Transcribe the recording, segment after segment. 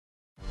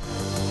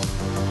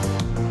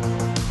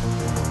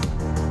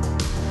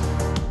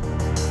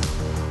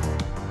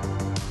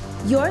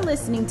You're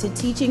listening to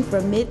Teaching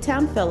from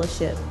Midtown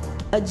Fellowship,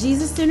 a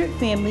Jesus-centered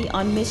family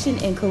on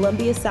mission in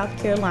Columbia, South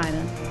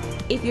Carolina.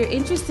 If you're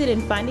interested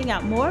in finding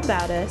out more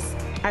about us,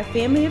 our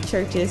family of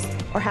churches,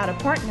 or how to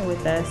partner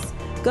with us,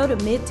 go to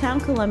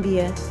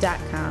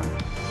midtowncolumbia.com.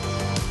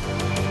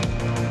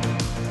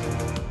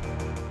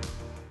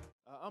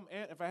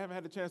 If I haven't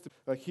had the chance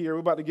to hear, we're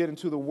about to get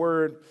into the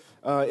Word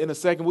in a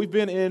second. We've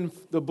been in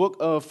the book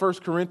of 1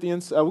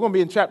 Corinthians. We're going to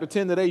be in chapter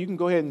 10 today. You can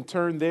go ahead and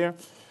turn there.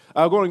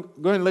 I'm going to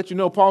go ahead and let you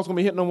know Paul's going to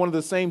be hitting on one of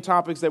the same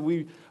topics that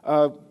we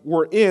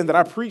were in, that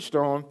I preached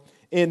on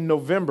in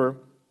November.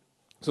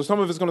 So some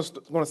of it's going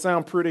to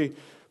sound pretty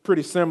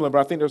similar, but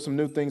I think there's some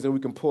new things that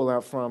we can pull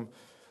out from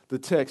the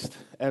text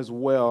as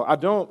well. I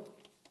don't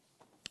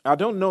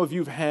know if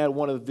you've had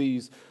one of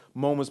these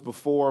moments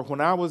before. When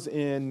I was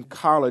in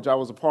college, I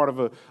was a part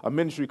of a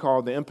ministry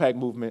called the Impact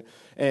Movement,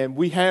 and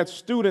we had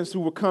students who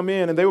would come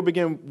in and they would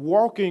begin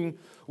walking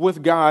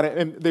with God,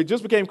 and they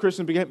just became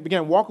Christians,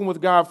 began walking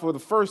with God for the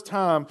first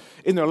time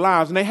in their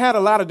lives, and they had a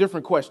lot of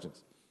different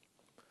questions.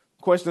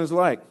 Questions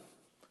like,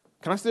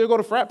 can I still go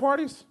to frat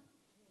parties?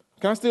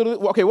 Can I still do,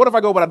 okay, what if I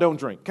go but I don't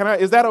drink?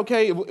 Is that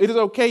okay? It is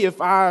okay if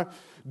I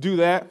do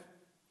that?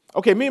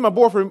 Okay, me and my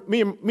boyfriend,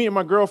 me and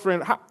my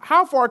girlfriend,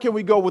 how far can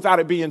we go without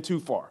it being too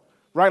far?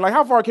 Right? Like,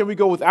 how far can we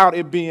go without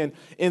it being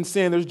in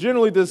sin? There's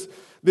generally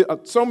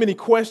so many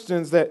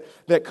questions that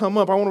come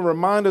up. I want to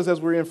remind us as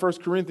we're in 1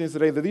 Corinthians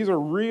today that these are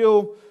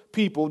real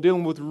people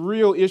dealing with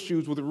real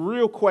issues, with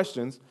real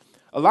questions.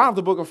 A lot of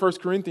the book of 1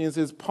 Corinthians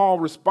is Paul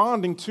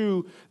responding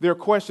to their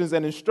questions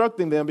and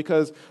instructing them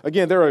because,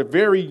 again, they're a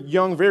very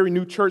young, very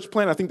new church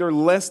plant. I think they're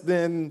less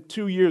than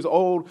 2 years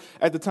old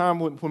at the time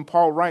when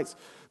Paul writes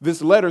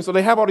this letter. So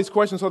they have all these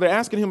questions. So they're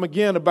asking him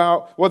again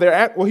about,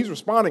 he's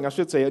responding, I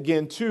should say,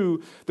 again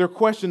to their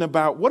question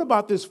about what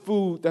about this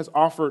food that's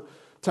offered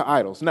to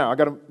idols? Now, I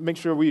got to make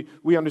sure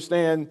we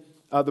understand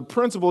the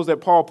principles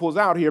that Paul pulls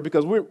out here,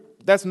 because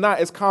that's not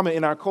as common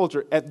in our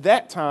culture. At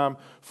that time,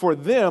 for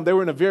them, they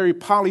were in a very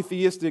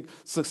polytheistic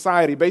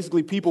society.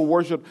 Basically, people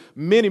worshiped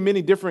many,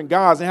 many different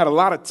gods and had a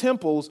lot of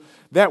temples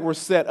that were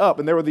set up.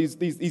 And there were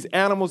these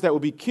animals that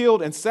would be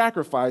killed and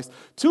sacrificed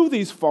to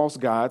these false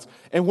gods.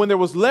 And when there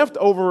was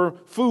leftover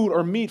food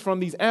or meat from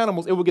these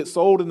animals, it would get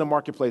sold in the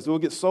marketplace. It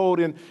would get sold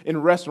in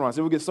restaurants.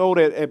 It would get sold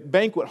at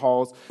banquet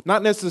halls,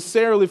 not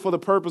necessarily for the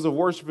purpose of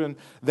worshiping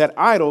that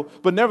idol,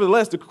 but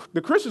nevertheless,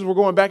 the Christians were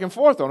going back and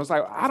forth on it. It's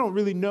like, I don't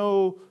really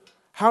know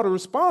how to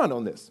respond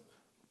on this.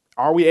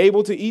 Are we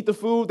able to eat the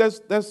food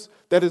that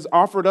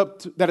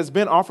has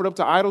been offered up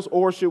to idols,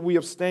 or should we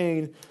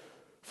abstain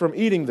from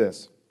eating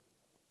this?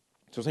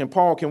 So saying,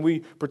 Paul, can we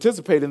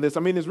participate in this? I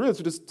mean, it's really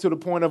to the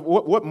point of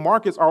what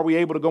markets are we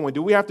able to go in?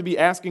 Do we have to be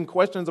asking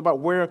questions about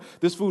where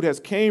this food has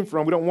came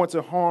from? We don't want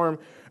to harm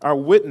our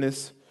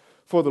witness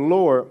for the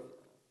Lord.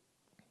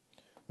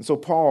 And so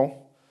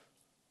Paul,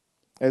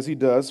 as he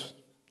does,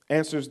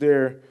 answers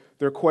their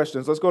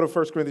questions. Let's go to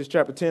 1 Corinthians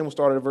chapter 10. We'll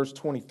start at verse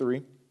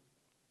 23.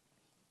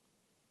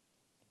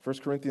 1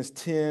 Corinthians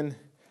 10,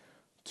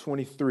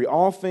 23.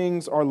 All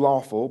things are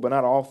lawful, but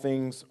not all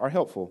things are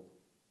helpful.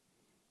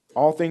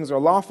 All things are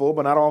lawful,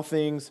 but not all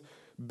things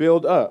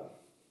build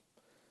up.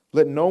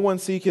 Let no one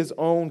seek his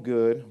own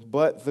good,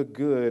 but the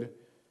good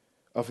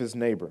of his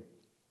neighbor.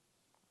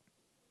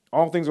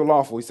 All things are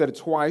lawful. He said it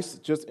twice,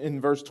 just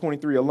in verse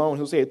 23 alone.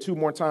 He'll say it 2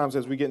 more times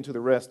as we get into the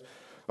rest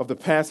of the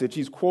passage.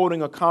 He's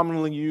quoting a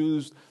commonly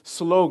used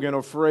slogan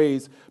or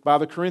phrase by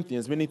the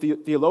Corinthians. Many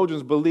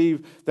theologians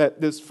believe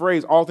that this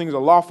phrase, all things are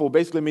lawful,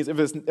 basically means if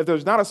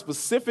there's not a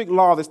specific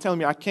law that's telling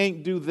me I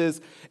can't do this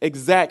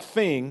exact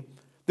thing,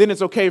 then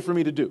it's okay for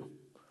me to do.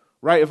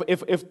 Right?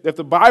 If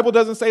the Bible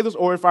doesn't say this,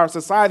 or if our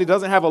society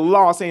doesn't have a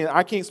law saying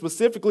I can't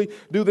specifically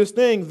do this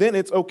thing, then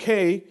it's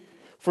okay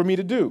for me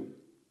to do.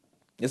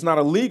 It's not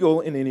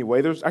illegal in any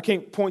way. I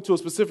can't point to a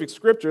specific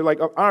scripture. Like,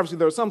 obviously,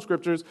 there are some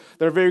scriptures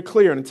that are very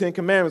clear. In the 10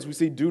 Commandments, we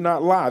see, do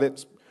not lie.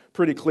 That's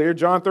pretty clear.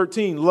 John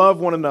 13, love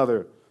one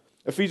another.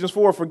 Ephesians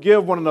 4,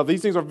 forgive one another.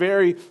 These things are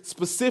very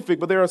specific,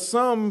 but there are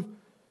some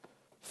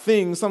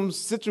things, some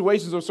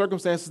situations or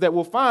circumstances that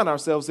we'll find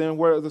ourselves in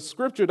where the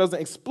scripture doesn't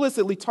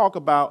explicitly talk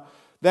about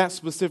that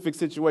specific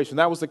situation.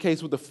 That was the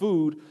case with the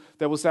food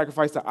that was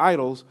sacrificed to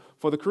idols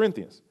for the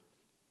Corinthians.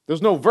 There's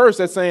no verse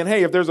that's saying,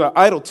 hey, if there's an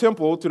idol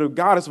temple to the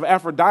goddess of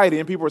Aphrodite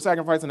and people are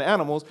sacrificing the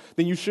animals,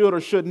 then you should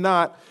or should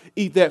not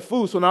eat that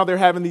food. So now they're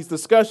having these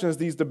discussions,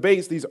 these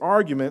debates, these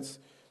arguments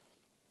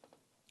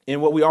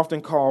in what we often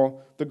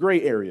call the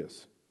gray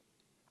areas.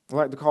 I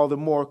like to call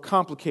them more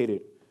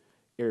complicated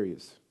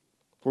areas,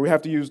 where we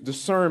have to use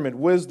discernment,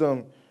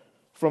 wisdom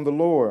from the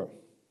Lord.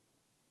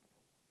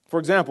 For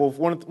example,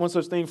 one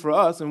such thing for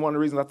us, and one of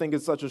the reasons I think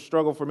it's such a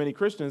struggle for many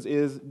Christians,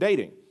 is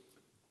dating.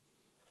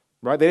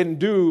 Right? They didn't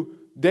do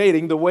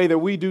dating the way that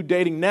we do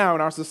dating now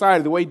in our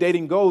society. The way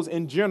dating goes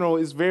in general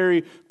is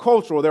very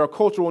cultural. There are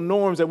cultural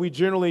norms that we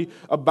generally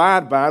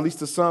abide by, at least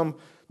to some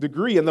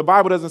degree. And the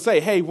Bible doesn't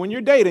say, hey, when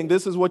you're dating,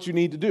 this is what you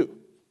need to do.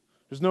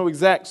 There's no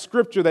exact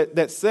scripture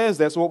that says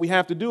that. So what we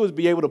have to do is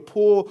be able to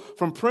pull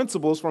from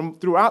principles from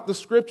throughout the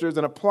scriptures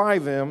and apply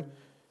them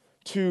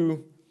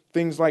to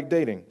things like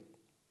dating.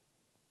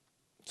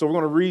 So we're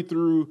going to read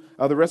through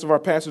the rest of our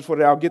passage for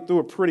today. I'll get through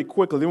it pretty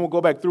quickly. Then we'll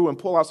go back through and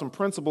pull out some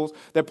principles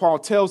that Paul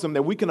tells them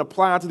that we can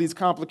apply to these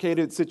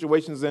complicated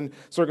situations and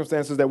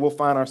circumstances that we'll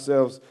find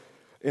ourselves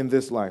in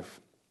this life.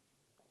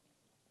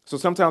 So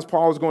sometimes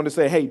Paul is going to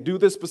say, hey, do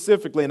this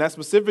specifically. And that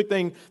specific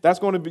thing, that's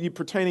going to be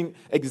pertaining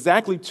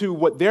exactly to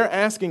what they're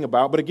asking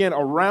about. But again,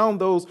 around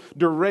those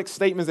direct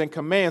statements and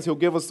commands, he'll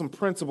give us some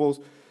principles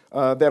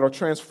that are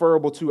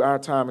transferable to our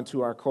time and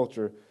to our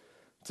culture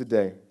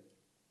today.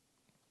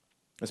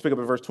 Let's pick up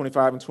at verse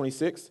 25 and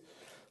 26.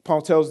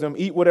 Paul tells them,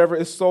 eat whatever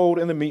is sold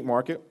in the meat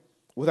market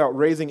without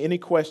raising any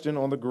question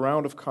on the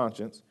ground of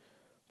conscience,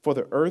 for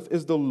the earth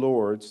is the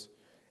Lord's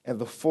and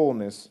the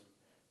fullness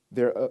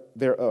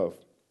thereof.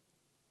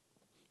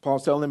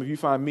 Paul's telling them, if you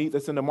find meat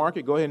that's in the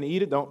market, go ahead and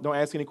eat it. Don't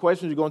ask any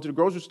questions. You go into the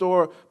grocery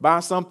store, buy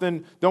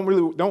something. Don't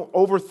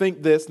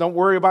overthink this. Don't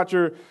worry about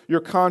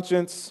your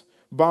conscience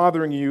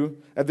bothering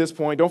you at this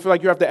point. Don't feel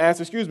like you have to ask,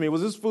 excuse me,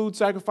 was this food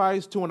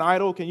sacrificed to an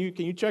idol? Can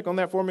you check on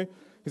that for me?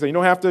 He said, you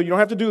don't have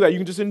to do that. You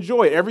can just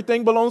enjoy it.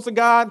 Everything belongs to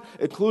God,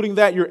 including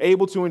that you're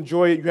able to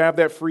enjoy it. You have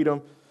that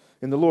freedom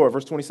in the Lord.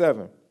 Verse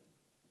 27.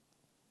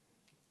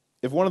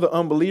 If one of the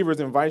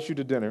unbelievers invites you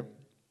to dinner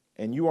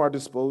and you are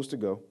disposed to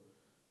go,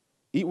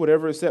 eat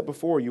whatever is set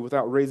before you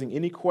without raising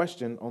any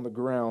question on the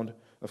ground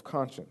of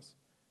conscience.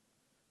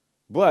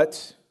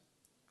 But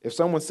if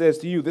someone says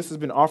to you, this has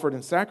been offered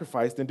in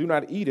sacrifice, then do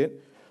not eat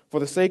it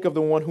for the sake of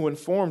the one who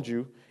informed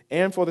you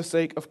and for the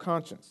sake of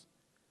conscience.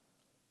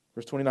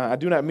 Verse 29, I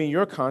do not mean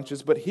your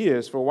conscience, but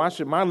his, for why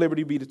should my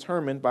liberty be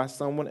determined by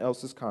someone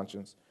else's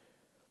conscience?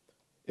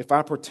 If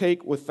I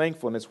partake with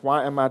thankfulness,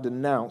 why am I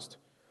denounced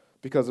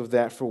because of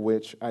that for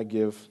which I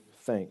give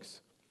thanks?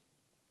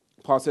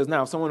 Paul says,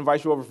 now, if someone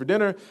invites you over for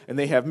dinner and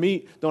they have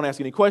meat, don't ask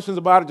any questions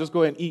about it. Just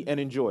go ahead and eat and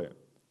enjoy it.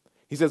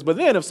 He says, but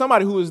then if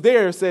somebody who is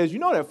there says, you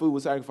know that food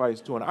was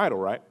sacrificed to an idol,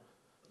 right?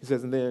 He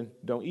says, and then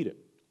don't eat it.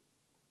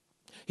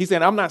 He's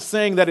saying, I'm not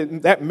saying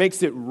that that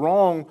makes it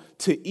wrong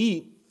to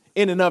eat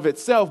in and of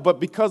itself,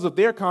 but because of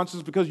their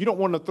conscience, because you don't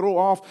want to throw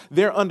off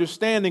their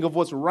understanding of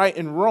what's right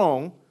and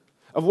wrong,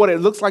 of what it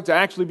looks like to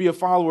actually be a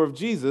follower of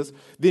Jesus,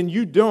 then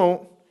you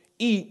don't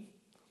eat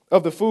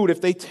of the food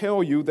if they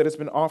tell you that it's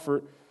been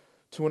offered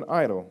to an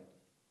idol.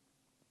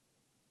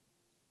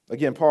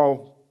 Again,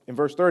 Paul, in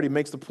verse 30,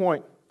 makes the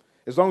point,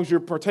 as long as you're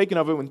partaking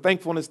of it with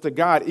thankfulness to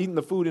God, eating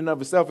the food in and of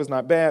itself is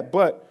not bad,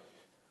 but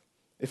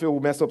if it will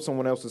mess up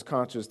someone else's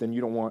conscience, then you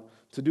don't want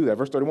to do that.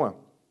 Verse 31,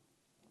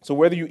 so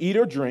whether you eat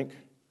or drink,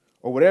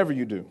 or whatever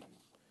you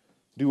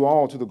do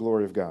all to the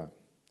glory of God.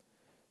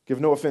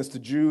 Give no offense to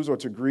Jews or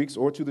to Greeks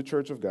or to the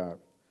church of God,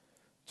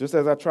 just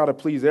as I try to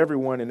please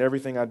everyone in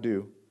everything I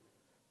do,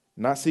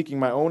 not seeking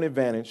my own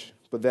advantage,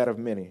 but that of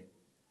many,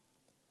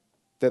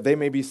 that they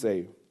may be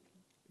saved.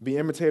 Be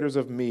imitators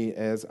of me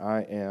as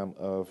I am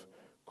of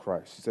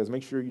Christ. He says,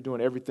 make sure you're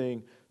doing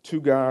everything to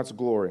God's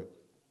glory.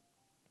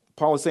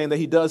 Paul is saying that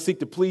he does seek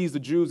to please the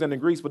Jews and the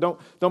Greeks, but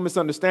don't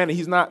misunderstand it.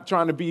 He's not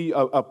trying to be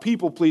a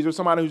people pleaser,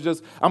 somebody who's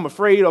just, I'm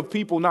afraid of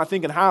people not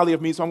thinking highly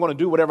of me, so I'm going to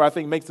do whatever I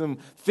think makes them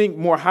think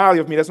more highly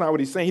of me. That's not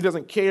what he's saying. He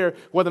doesn't care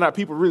whether or not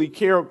people really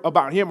care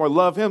about him or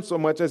love him so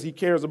much as he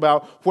cares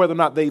about whether or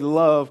not they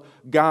love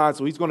God.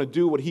 So he's going to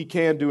do what he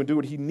can do and do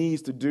what he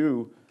needs to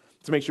do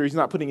to make sure he's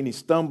not putting any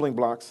stumbling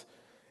blocks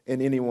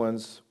in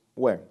anyone's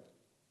way.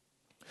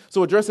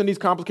 So addressing these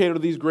complicated or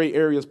these gray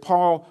areas,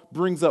 Paul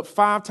brings up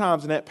 5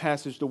 times in that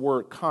passage the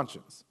word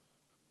conscience.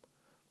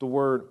 The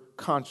word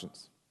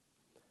conscience.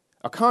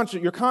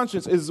 Your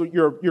conscience is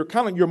your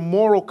kind of your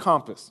moral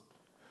compass,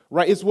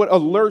 right? It's what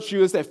alerts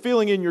you. It's that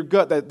feeling in your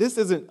gut that this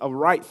isn't a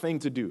right thing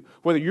to do,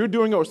 whether you're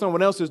doing it or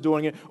someone else is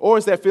doing it, or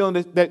it's that feeling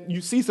that you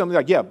see something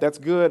like, yeah, that's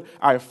good.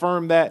 I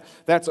affirm that.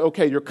 That's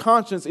okay. Your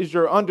conscience is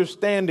your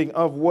understanding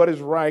of what is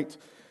right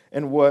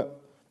and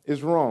what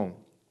is wrong.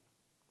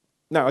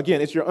 Now,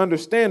 again, it's your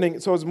understanding,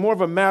 so it's more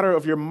of a matter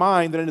of your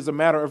mind than it is a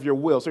matter of your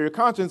will. So your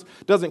conscience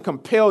doesn't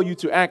compel you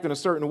to act in a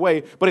certain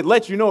way, but it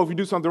lets you know if you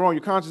do something wrong.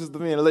 Your conscience is the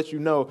thing that lets you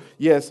know,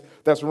 yes,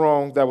 that's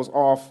wrong, that was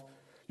off,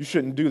 you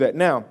shouldn't do that.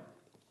 Now,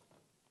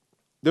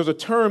 there's a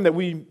term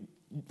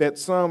that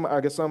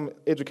some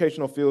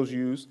educational fields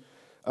use.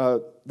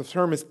 The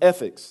term is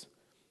ethics.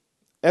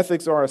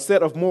 Ethics are a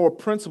set of moral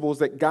principles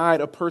that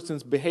guide a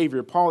person's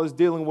behavior. Paul is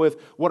dealing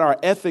with what our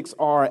ethics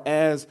are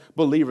as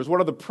believers.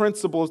 What are the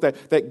principles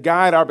that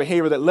guide our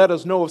behavior, that let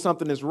us know if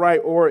something is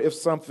right or if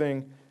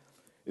something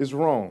is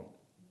wrong?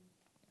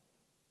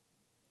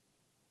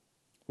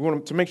 We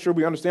want to make sure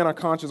we understand our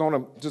conscience. I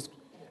want to just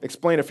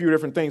explain a few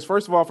different things.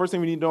 First of all, first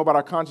thing we need to know about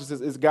our conscience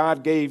is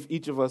God gave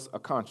each of us a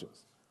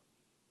conscience.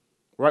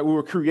 Right? We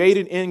were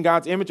created in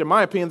God's image. In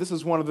my opinion, this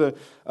is one of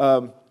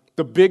the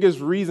biggest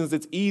reasons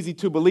it's easy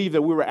to believe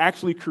that we were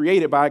actually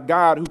created by a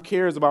God who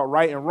cares about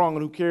right and wrong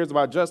and who cares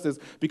about justice,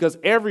 because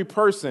every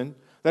person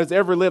that has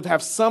ever lived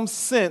have some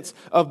sense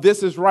of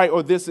this is right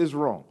or this is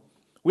wrong.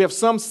 We have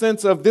some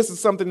sense of this is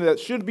something that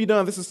should be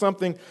done, this is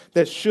something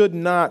that should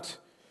not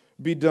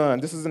be done.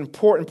 This is an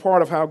important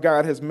part of how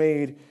God has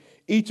made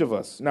each of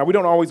us. Now, we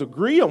don't always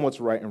agree on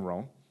what's right and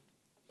wrong,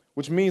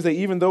 which means that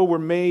even though we're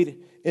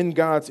made in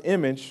God's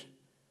image,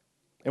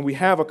 and we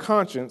have a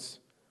conscience,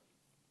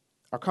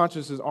 our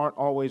consciences aren't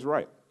always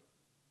right.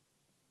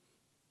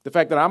 The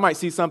fact that I might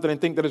see something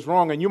and think that it's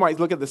wrong, and you might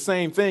look at the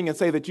same thing and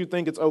say that you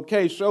think it's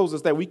okay, shows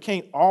us that we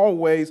can't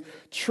always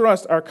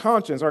trust our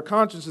conscience. Our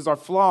consciences are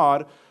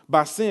flawed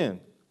by sin.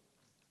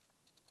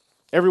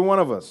 Every one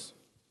of us.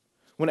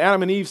 When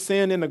Adam and Eve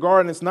sinned in the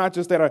garden, it's not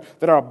just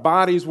that our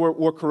bodies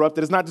were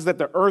corrupted. It's not just that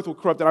the earth was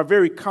corrupted. Our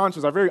very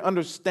conscience, our very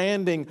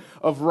understanding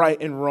of right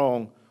and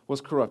wrong was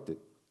corrupted.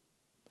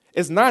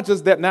 It's not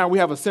just that now we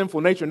have a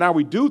sinful nature, now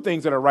we do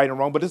things that are right and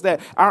wrong, but it's that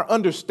our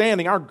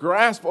understanding, our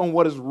grasp on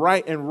what is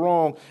right and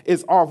wrong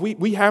is off.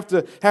 We have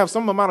to have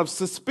some amount of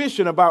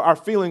suspicion about our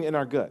feeling in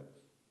our gut.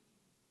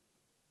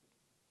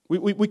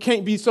 We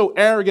can't be so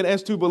arrogant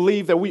as to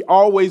believe that we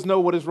always know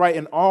what is right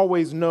and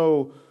always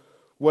know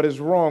what is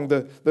wrong.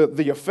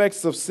 The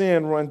effects of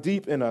sin run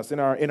deep in us, in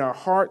our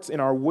hearts, in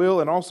our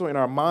will, and also in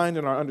our mind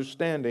and our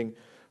understanding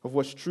of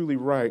what's truly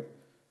right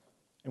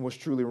and what's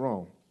truly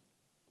wrong.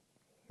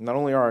 Not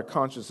only are our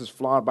consciences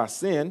flawed by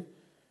sin,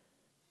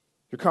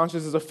 your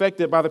conscience is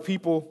affected by the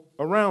people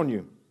around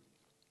you.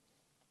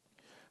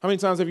 How many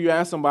times have you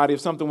asked somebody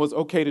if something was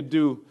okay to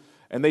do,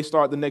 and they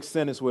start the next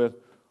sentence with,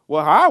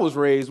 well, how I was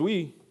raised,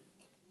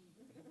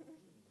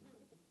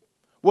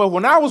 well,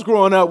 when I was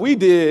growing up, we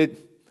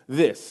did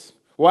this.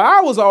 Well,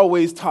 I was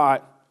always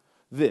taught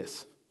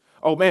this.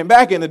 Oh, man,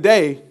 back in the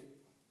day,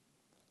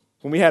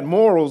 when we had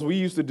morals, we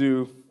used to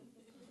do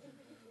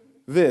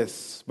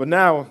this. But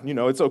now,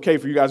 it's okay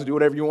for you guys to do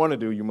whatever you want to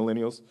do, you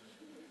millennials.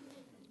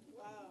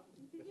 Wow.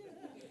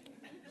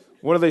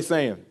 What are they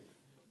saying?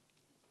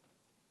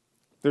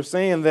 They're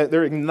saying that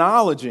they're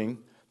acknowledging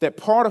that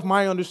part of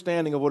my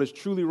understanding of what is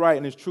truly right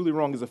and is truly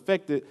wrong is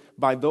affected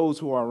by those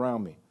who are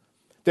around me.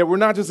 That we're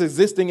not just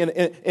existing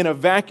in a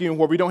vacuum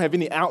where we don't have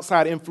any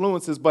outside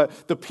influences,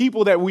 but the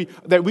people that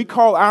we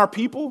call our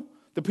people,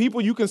 the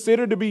people you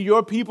consider to be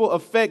your people,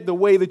 affect the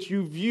way that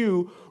you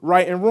view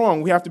right and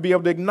wrong. We have to be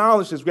able to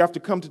acknowledge this. We have to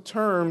come to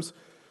terms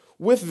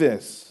with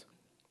this.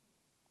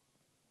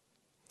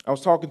 I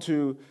was talking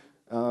to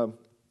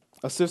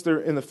a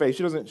sister in the faith.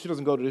 She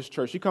doesn't go to this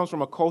church. She comes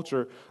from a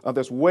culture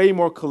that's way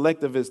more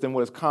collectivist than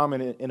what is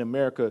common in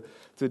America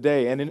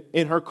today. And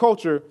in her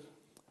culture,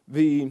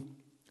 the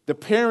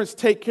parents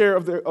take care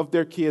of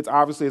their kids,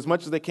 obviously, as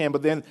much as they can,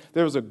 but then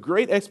there's a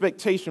great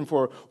expectation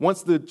for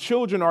once the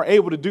children are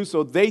able to do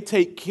so, they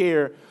take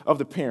care of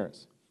the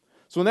parents.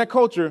 So in that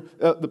culture,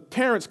 the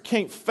parents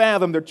can't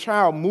fathom their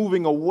child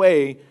moving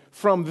away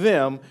from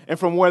them and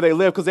from where they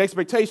live, because the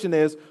expectation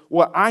is,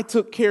 well, I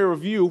took care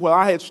of you, well,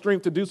 I had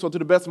strength to do so to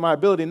the best of my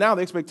ability. Now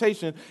the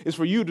expectation is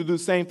for you to do the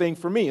same thing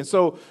for me. And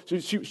so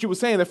she was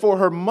saying that for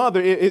her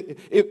mother,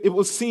 it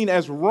was seen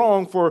as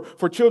wrong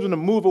for children to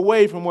move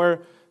away from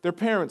where their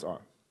parents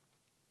are.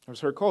 There's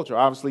her culture.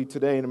 Obviously,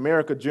 today in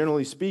America,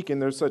 generally speaking,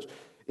 there's such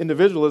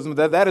individualism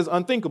that is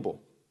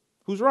unthinkable.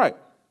 Who's right?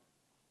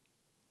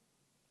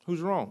 Who's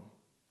wrong?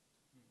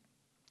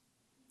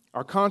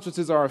 Our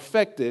consciences are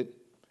affected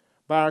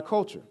by our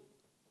culture.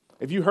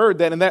 If you heard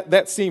that and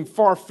that seemed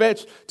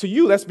far-fetched to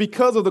you, that's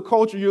because of the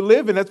culture you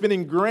live in. That's been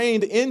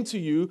ingrained into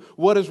you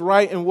what is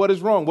right and what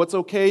is wrong, what's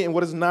okay and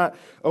what is not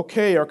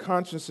okay. Our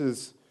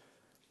consciences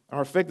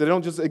are affected. They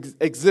don't just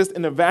exist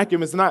in a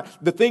vacuum. It's not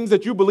the things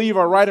that you believe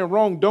are right and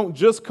wrong don't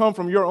just come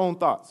from your own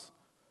thoughts.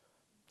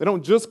 They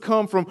don't just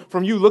come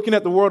from you looking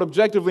at the world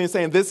objectively and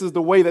saying this is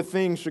the way that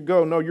things should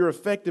go. No, you're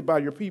affected by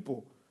your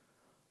people.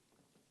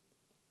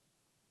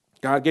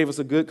 God gave us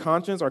a good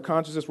conscience. Our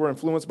consciences were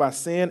influenced by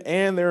sin,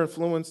 and they're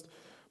influenced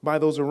by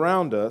those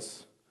around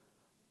us.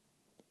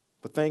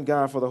 But thank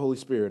God for the Holy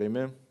Spirit.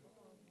 Amen.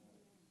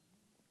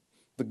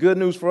 The good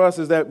news for us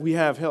is that we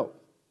have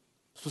help.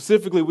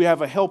 Specifically, we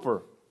have a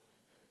helper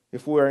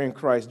if we are in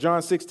Christ.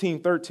 John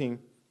 16:13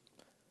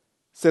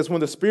 says,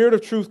 when the Spirit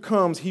of truth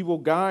comes, he will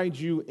guide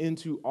you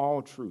into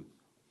all truth.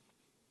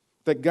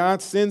 That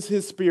God sends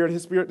his Spirit,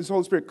 this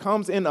Holy Spirit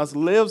comes in us,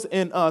 lives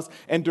in us,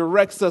 and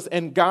directs us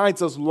and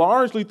guides us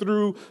largely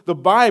through the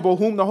Bible,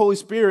 whom the Holy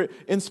Spirit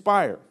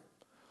inspired.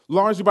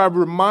 Largely by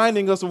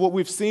reminding us of what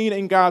we've seen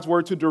in God's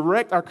Word to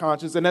direct our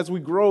conscience. And as we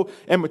grow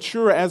and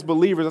mature as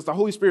believers, as the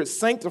Holy Spirit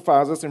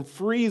sanctifies us and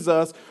frees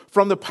us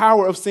from the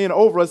power of sin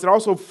over us, it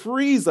also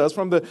frees us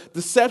from the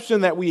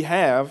deception that we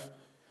have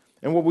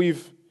and what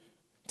we've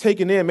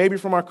taken in, maybe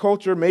from our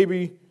culture,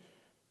 maybe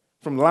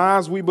from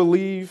lies we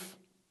believe.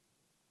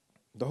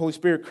 The Holy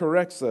Spirit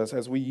corrects us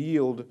as we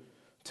yield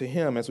to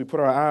him, as we put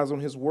our eyes on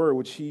his word,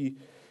 which he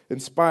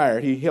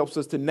inspired. He helps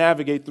us to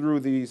navigate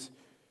through these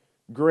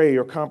gray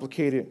or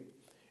complicated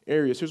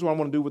areas. Here's what I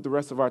want to do with the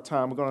rest of our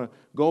time. We're going to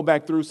go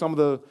back through some of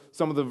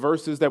the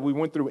verses that we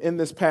went through in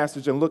this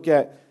passage and look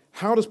at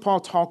how does Paul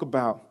talk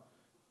about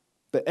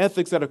the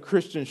ethics that a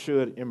Christian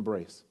should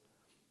embrace.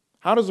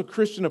 How does a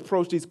Christian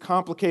approach these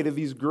complicated,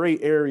 these gray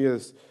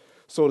areas,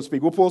 so to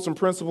speak? We'll pull some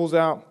principles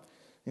out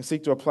and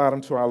seek to apply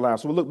them to our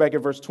lives. So we'll look back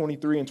at verse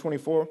 23 and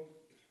 24.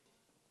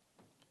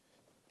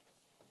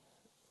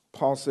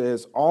 Paul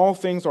says, all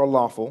things are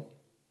lawful,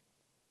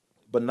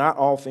 but not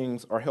all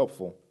things are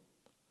helpful.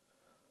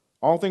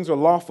 All things are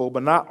lawful,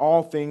 but not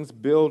all things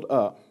build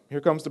up. Here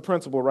comes the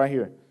principle right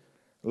here.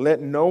 Let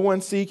no one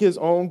seek his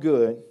own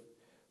good,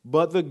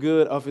 but the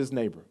good of his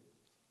neighbor.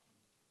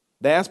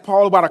 They asked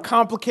Paul about a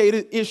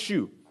complicated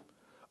issue,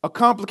 a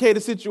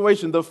complicated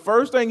situation. The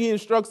first thing he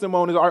instructs them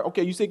on is, all right,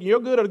 okay, you seeking your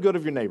good or the good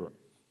of your neighbor?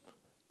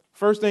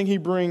 First thing he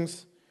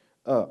brings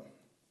up.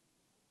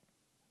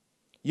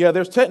 Yeah,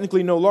 there's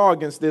technically no law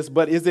against this,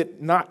 but is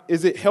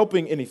it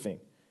helping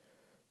anything?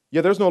 Yeah,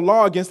 there's no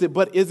law against it,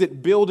 but is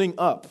it building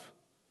up?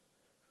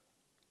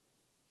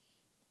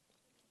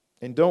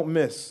 And don't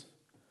miss,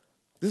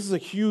 this is a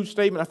huge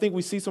statement. I think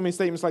we see so many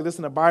statements like this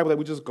in the Bible that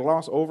we just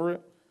gloss over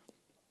it.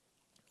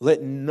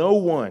 Let no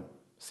one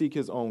seek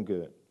his own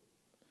good,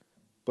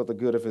 but the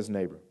good of his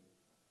neighbor.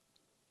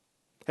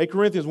 Hey,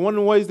 Corinthians, one of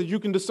the ways that you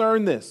can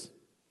discern this,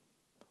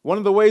 one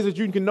of the ways that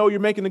you can know you're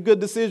making a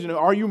good decision,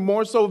 are you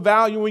more so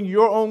valuing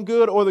your own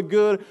good or the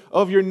good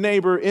of your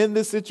neighbor in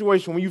this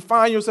situation? When you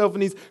find yourself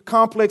in these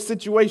complex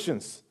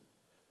situations,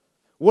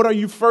 what are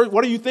you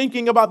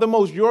thinking about the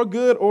most, your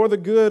good or the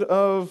good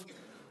of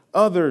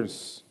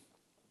others?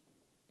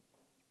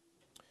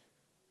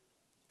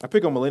 I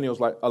pick on millennials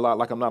a lot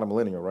like I'm not a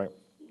millennial, right?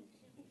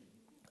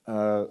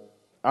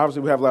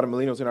 Obviously, we have a lot of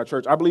millennials in our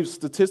church. I believe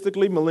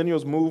statistically,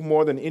 millennials move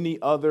more than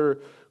any other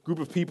group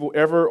of people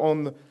ever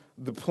on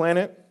the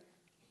planet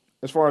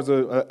as far as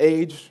an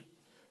age,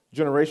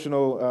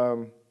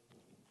 generational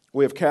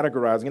way of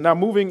categorizing. And now,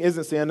 moving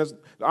isn't sin.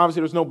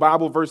 Obviously, there's no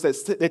Bible verse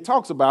that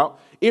talks about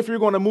if you're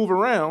going to move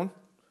around,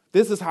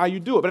 this is how you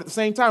do it. But at the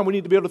same time, we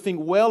need to be able to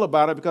think well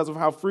about it because of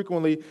how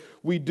frequently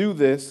we do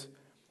this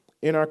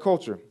in our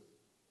culture.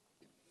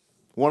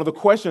 One of the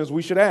questions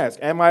we should ask,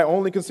 am I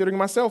only considering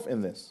myself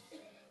in this?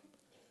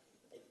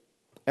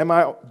 Am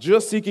I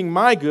just seeking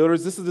my good, or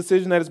is this a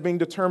decision that is being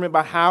determined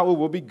by how it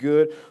will be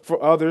good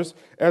for others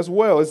as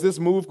well? Is this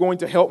move going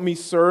to help me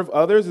serve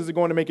others? Is it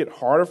going to make it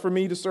harder for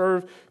me to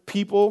serve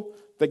people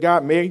that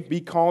God may be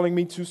calling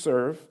me to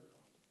serve?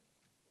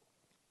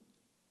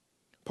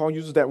 Paul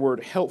uses that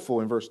word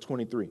helpful in verse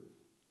 23.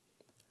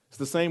 It's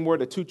the same word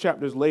that 2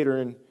 chapters later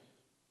in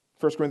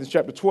 1 Corinthians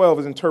chapter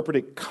 12 is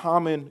interpreted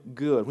common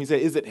good. When he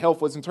said, is it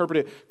helpful? It's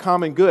interpreted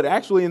common good.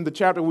 Actually, in the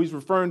chapter, he's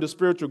referring to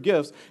spiritual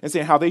gifts and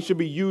saying how they should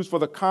be used for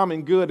the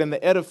common good and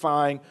the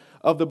edifying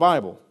of the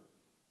Bible.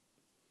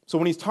 So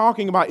when he's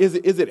talking about is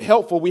it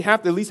helpful, we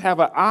have to at least have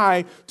an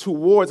eye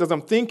towards, as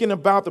I'm thinking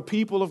about the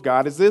people of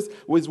God, is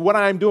what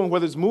I'm doing,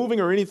 whether it's moving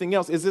or anything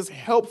else, is this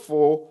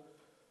helpful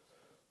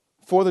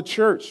for the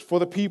church, for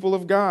the people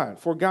of God,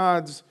 for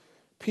God's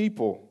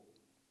people?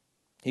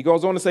 He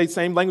goes on to say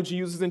same language he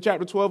uses in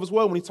chapter 12 as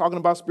well when he's talking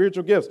about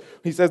spiritual gifts.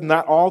 He says,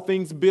 not all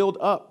things build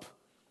up.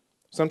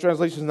 Some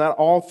translations, not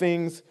all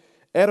things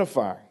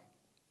edify.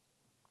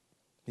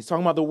 He's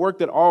talking about the work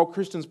that all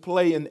Christians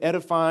play in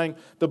edifying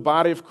the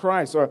body of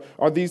Christ.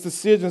 Are these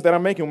decisions that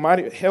I'm making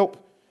might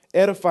help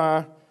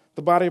edify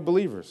the body of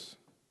believers?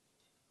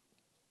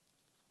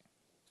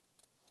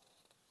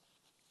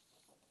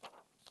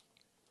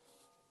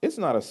 It's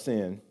not a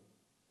sin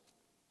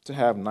to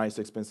have nice,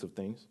 expensive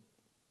things.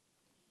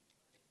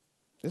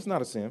 It's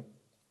not a sin.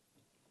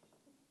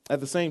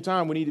 At the same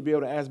time, we need to be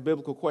able to ask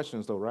biblical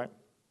questions, though, right?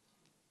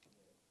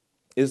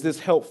 Is this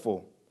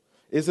helpful?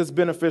 Is this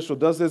beneficial?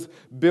 Does this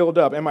build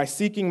up? Am I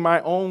seeking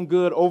my own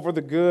good over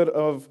the good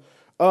of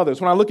others?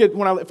 If I looked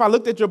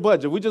at your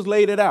budget, we just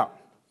laid it out.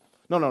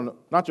 No,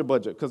 not your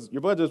budget, because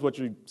your budget is what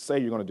you say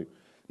you're going to do.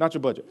 Not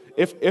your budget.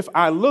 If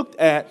I looked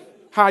at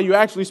how you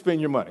actually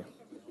spend your money,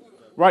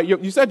 right?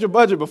 You set your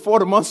budget before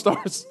the month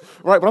starts,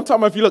 right? But I'm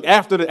talking about if you look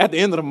at the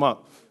end of the month.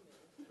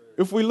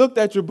 If we looked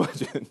at your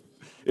budget,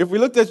 if we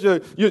looked at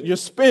your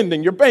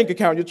spending, your bank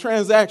account, your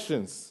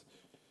transactions,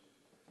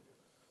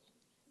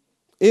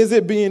 is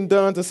it being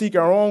done to seek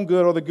our own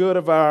good or the good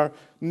of our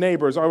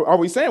neighbors? Are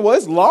we saying, well,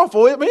 it's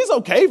lawful, it's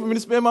okay for me to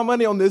spend my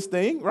money on this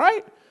thing,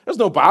 right? There's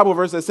no Bible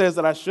verse that says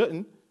that I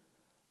shouldn't.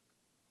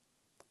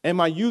 Am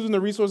I using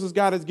the resources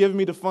God has given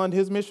me to fund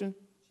his mission?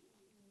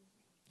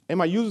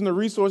 Am I using the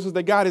resources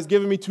that God has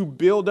given me to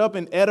build up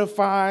and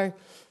edify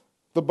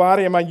the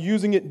body? Am I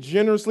using it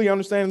generously,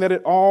 understanding that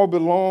it all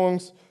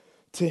belongs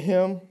to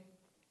him?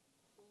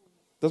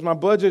 Does my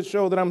budget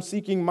show that I'm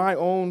seeking my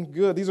own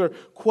good? These are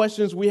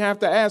questions we have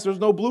to ask. There's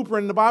no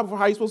blueprint in the Bible for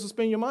how you're supposed to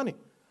spend your money.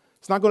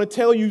 It's not going to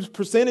tell you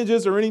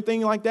percentages or anything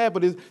like that,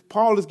 but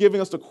Paul is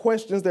giving us the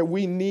questions that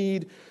we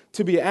need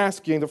to be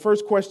asking. The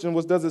first question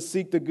was, does it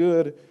seek the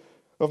good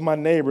of my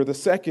neighbor? The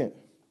second,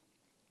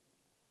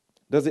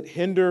 does it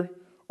hinder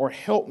or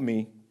help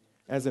me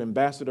as an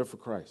ambassador for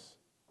Christ?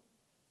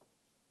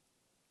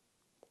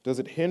 Does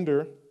it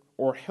hinder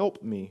or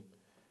help me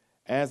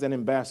as an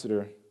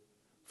ambassador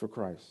for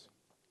Christ?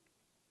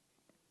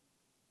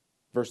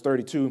 Verse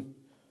 32,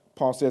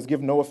 Paul says,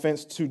 give no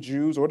offense to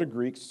Jews or to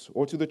Greeks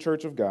or to the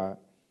church of God,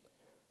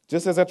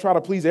 just as I try to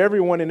please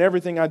everyone in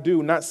everything I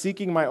do, not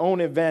seeking my own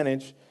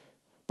advantage,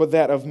 but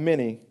that of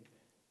many,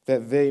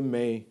 that they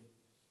may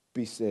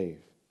be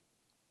saved.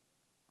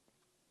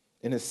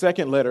 In his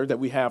second letter that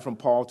we have from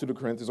Paul to the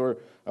Corinthians, or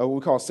what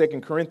we call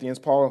 2 Corinthians,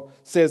 Paul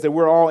says that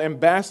we're all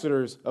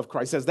ambassadors of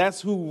Christ. He says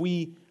that's who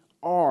we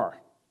are.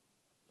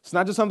 It's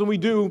not just something we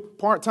do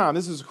part-time.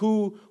 This is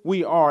who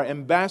we are,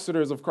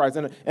 ambassadors of Christ.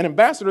 And an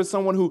ambassador is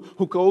someone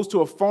who goes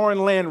to a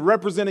foreign land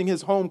representing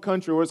his home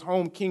country or his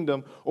home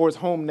kingdom or his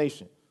home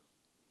nation.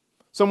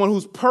 Someone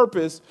whose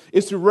purpose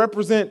is to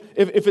represent,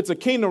 if it's a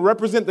kingdom,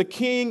 represent the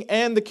king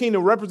and the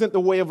kingdom, represent the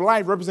way of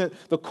life, represent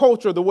the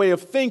culture, the way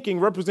of thinking,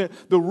 represent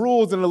the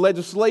rules and the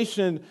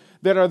legislation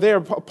that are there.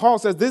 Paul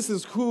says this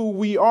is who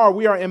we are.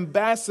 We are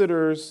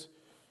ambassadors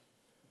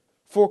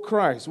for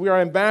Christ. We are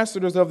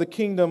ambassadors of the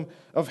kingdom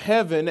of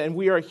heaven, and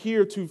we are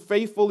here to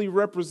faithfully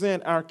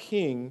represent our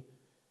King,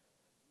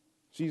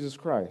 Jesus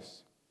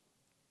Christ.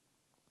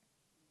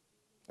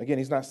 Again,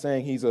 he's not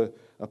saying he's a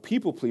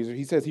people pleaser.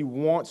 He says he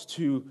wants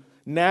to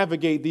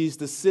navigate these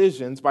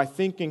decisions by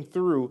thinking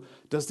through,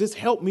 does this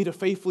help me to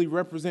faithfully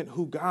represent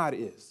who God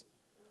is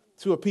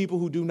to a people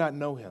who do not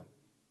know him?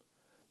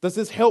 Does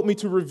this help me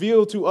to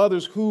reveal to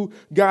others who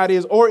God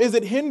is, or is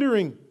it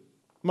hindering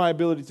my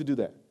ability to do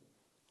that?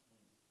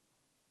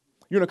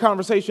 You're in a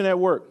conversation at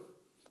work.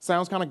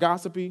 Sounds kind of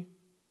gossipy.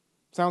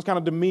 Sounds kind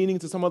of demeaning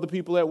to some other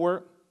people at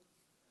work.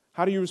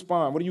 How do you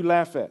respond? What do you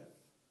laugh at?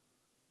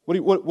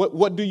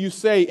 What do you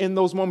say in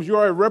those moments? You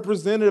are a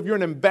representative. You're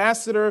an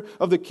ambassador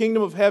of the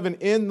kingdom of heaven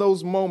in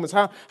those moments.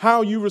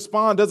 How you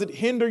respond, does it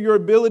hinder your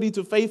ability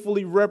to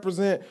faithfully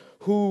represent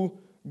who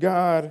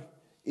God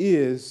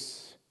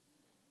is?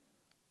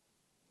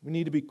 We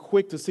need to be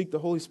quick to seek the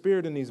Holy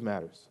Spirit in these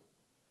matters.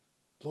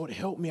 Lord,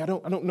 help me. I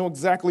don't know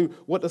exactly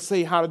what to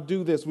say, how to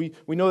do this. We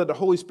know that the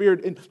Holy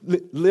Spirit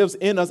lives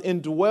in us,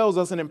 indwells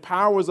us, and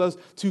empowers us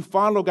to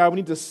follow God. We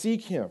need to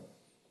seek him.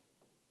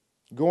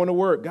 Going to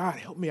work. God,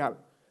 help me out.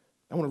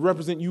 I want to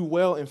represent you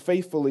well and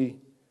faithfully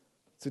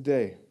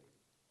today.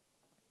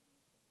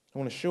 I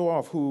want to show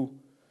off who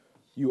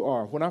you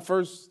are. When I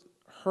first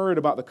heard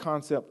about the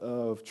concept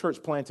of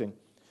church planting,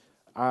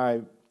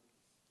 I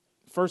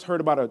first heard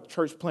about a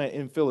church plant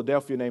in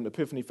Philadelphia named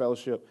Epiphany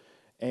Fellowship.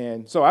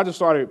 And so I just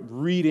started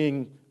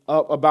reading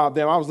up about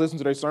them. I was listening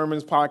to their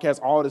sermons,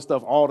 podcasts, all this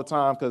stuff all the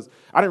time because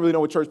I didn't really know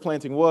what church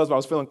planting was, but I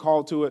was feeling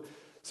called to it.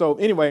 So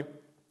anyway,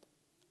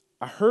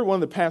 I heard one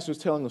of the pastors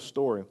telling a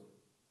story.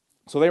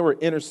 So they were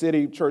inner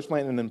city church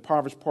planting in an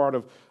impoverished part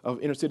of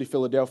inner city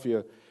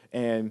Philadelphia.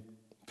 And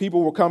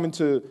people were coming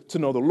to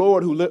know the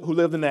Lord who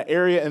lived in that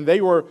area. And they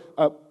were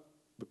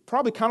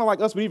probably kind of like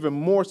us, but even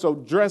more so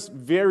dressed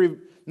very,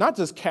 not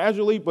just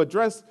casually, but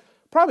dressed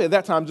probably at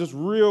that time, just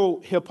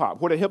real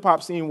hip-hop, what the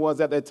hip-hop scene was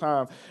at that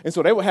time. And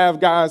so they would have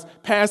guys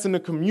passing the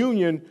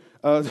communion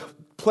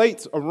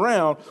plates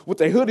around with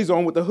their hoodies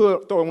on, with the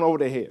hood thrown over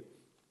their head.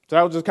 So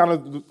that was just kind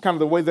of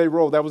the way they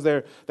rolled. That was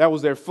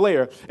their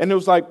flair. And it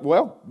was like,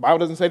 well, Bible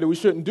doesn't say that we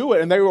shouldn't do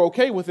it, and they were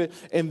okay with it.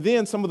 And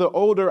then some of the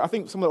older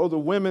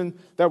women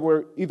that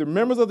were either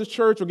members of the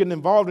church or getting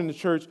involved in the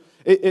church,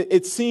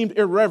 it seemed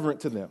irreverent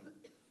to them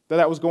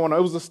that was going on.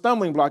 It was a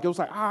stumbling block. It was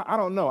like, I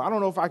don't know. I don't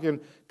know if I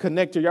can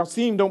connect here. Y'all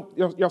seem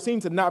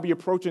to not be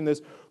approaching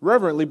this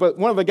reverently. But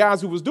one of the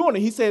guys who was doing it,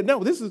 he said,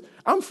 no,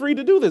 I'm free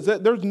to do this.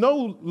 There's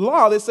no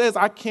law that says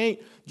I can't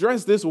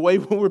dress this way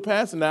when we're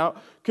passing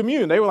out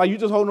communion. They were like, you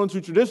just holding on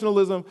to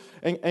traditionalism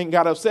and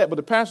got upset. But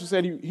the pastor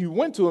said he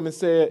went to him and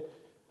said,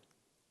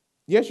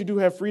 yes, you do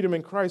have freedom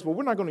in Christ, but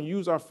we're not going to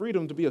use our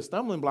freedom to be a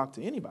stumbling block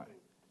to anybody.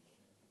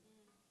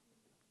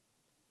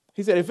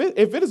 He said, if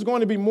it is going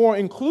to be more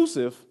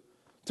inclusive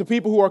to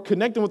people who are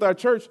connecting with our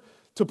church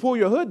to pull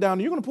your hood down,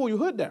 you're going to pull your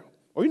hood down,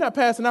 or you're not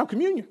passing out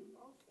communion.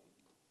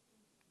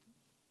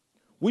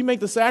 We make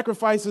the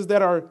sacrifices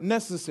that are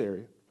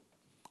necessary.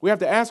 We have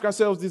to ask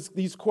ourselves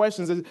these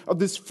questions of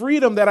this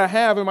freedom that I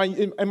have. Am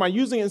I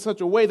using it in such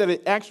a way that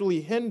it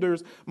actually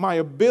hinders my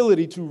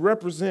ability to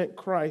represent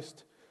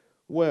Christ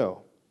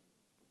well?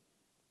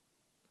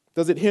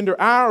 Does it hinder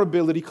our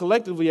ability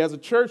collectively as a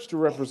church to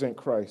represent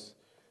Christ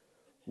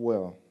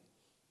well?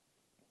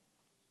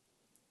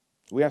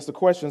 We ask the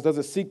questions, does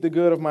it seek the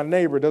good of my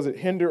neighbor? Does it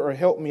hinder or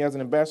help me as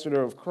an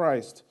ambassador of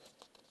Christ?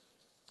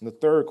 And the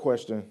third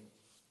question,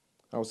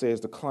 I would say,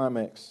 is the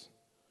climax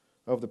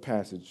of the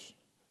passage.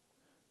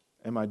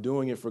 Am I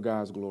doing it for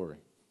God's glory?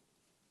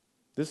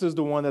 This is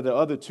the one that the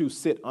other two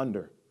sit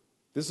under.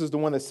 This is the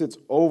one that sits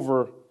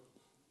over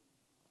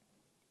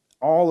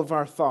all of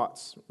our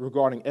thoughts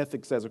regarding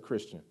ethics as a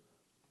Christian.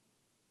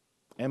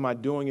 Am I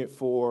doing it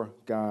for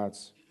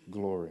God's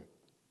glory?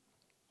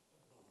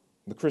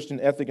 The Christian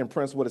ethic and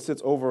principle that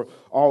sits over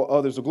all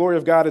others. The glory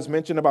of God is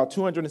mentioned about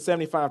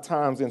 275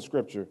 times in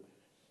Scripture.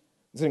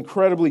 It's an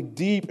incredibly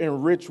deep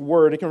and rich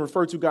word. It can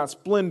refer to God's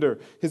splendor,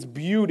 his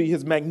beauty,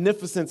 his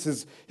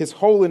magnificence, his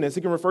holiness.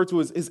 It can refer to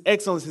his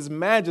excellence, his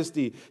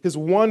majesty, his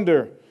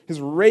wonder, his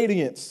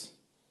radiance.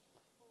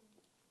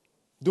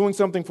 Doing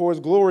something for his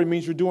glory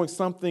means you're doing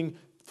something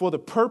for the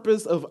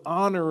purpose of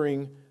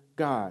honoring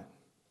God.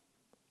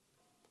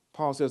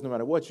 Paul says no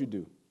matter what you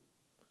do,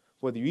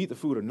 whether you eat the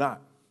food or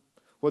not,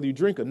 whether you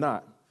drink or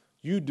not,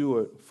 you do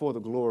it for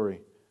the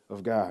glory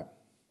of God.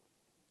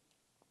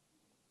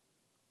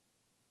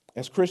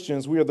 As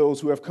Christians, we are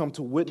those who have come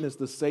to witness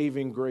the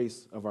saving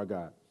grace of our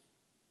God.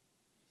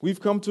 We've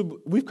come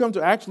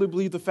to actually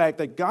believe the fact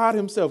that God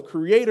himself,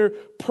 creator,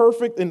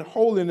 perfect in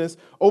holiness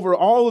over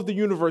all of the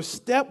universe,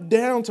 stepped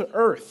down to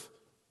earth,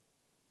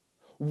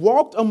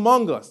 walked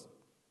among us.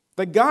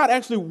 That God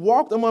actually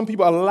walked among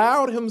people,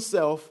 allowed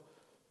himself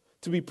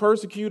to be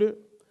persecuted,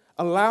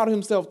 allowed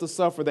himself to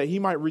suffer, that he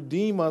might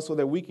redeem us so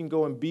that we can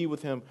go and be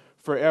with him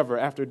forever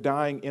after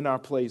dying in our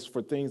place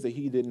for things that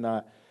he did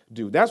not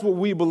do. That's what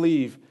we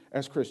believe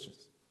as Christians.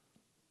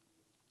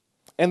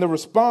 And the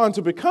response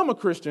to become a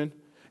Christian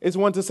is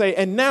one to say,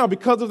 and now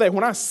because of that,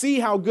 when I see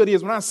how good he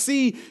is, when I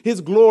see his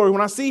glory,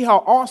 when I see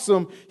how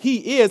awesome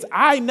he is,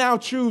 I now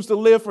choose to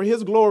live for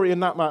his glory and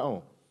not my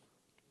own.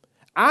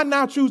 I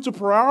now choose to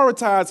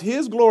prioritize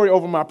his glory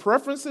over my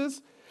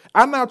preferences.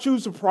 I now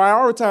choose to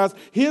prioritize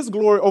his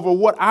glory over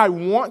what I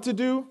want to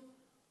do.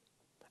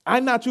 I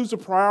now choose to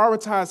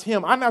prioritize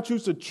him. I now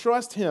choose to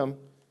trust him.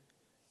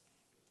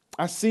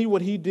 I see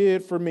what he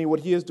did for me, what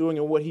he is doing,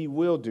 and what he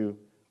will do.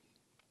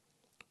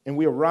 And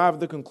we arrive at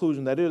the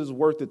conclusion that it is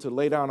worth it to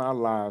lay down our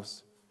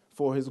lives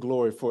for his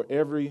glory for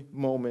every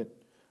moment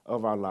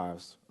of our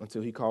lives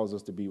until he calls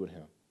us to be with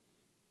him.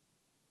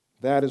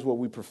 That is what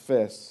we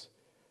profess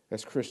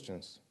as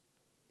Christians.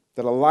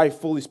 That a life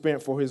fully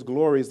spent for his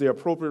glory is the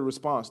appropriate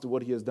response to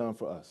what he has done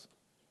for us.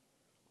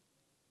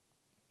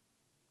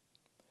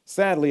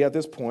 Sadly, at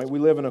this point, we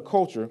live in a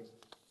culture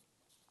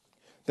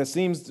that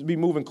seems to be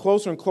moving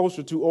closer and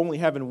closer to only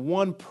having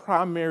one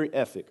primary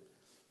ethic.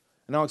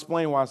 And I'll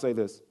explain why I say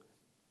this.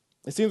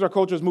 It seems our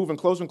culture is moving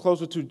closer and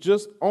closer to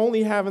just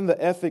only having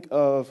the ethic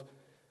of,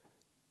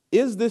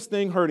 is this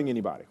thing hurting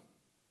anybody?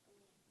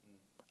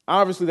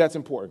 Obviously, that's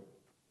important.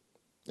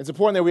 It's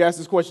important that we ask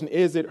this question,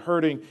 is it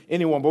hurting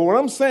anyone? But what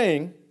I'm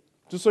saying,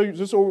 just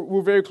so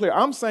we're very clear,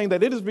 I'm saying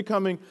that it is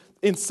becoming,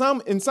 in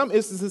some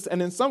instances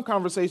and in some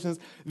conversations,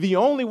 the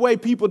only way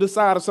people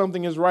decide if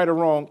something is right or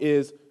wrong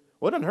is,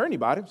 well, it doesn't hurt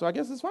anybody, so I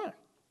guess it's fine.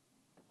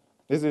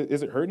 Is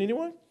it hurting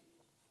anyone?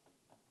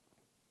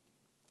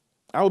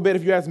 I would bet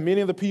if you ask many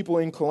of the people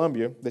in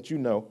Colombia that you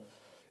know,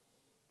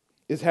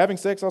 is having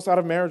sex outside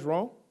of marriage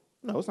wrong?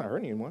 No, it's not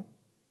hurting anyone.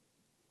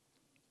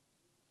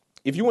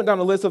 If you went down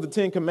the list of the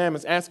 10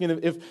 Commandments asking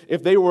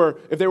if they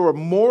were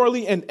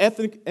morally and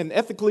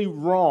ethically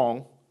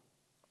wrong,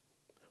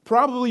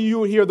 probably you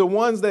would hear the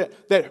ones that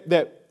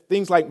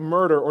things like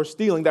murder or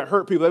stealing that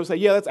hurt people, they would say,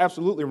 yeah, that's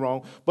absolutely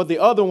wrong. But the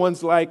other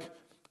ones like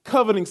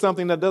coveting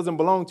something that doesn't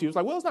belong to you, it's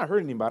like, well, it's not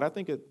hurting anybody. I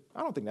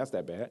don't think that's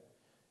that bad,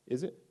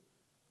 is it?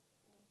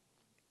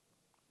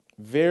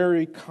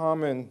 Very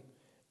common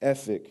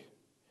ethic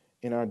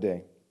in our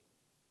day.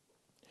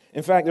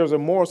 In fact, there was a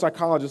moral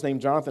psychologist named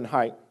Jonathan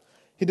Haidt.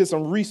 He did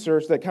some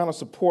research that kind of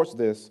supports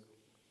this.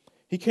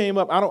 He came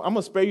up, I'm going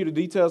to spare you the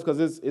details because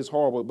it's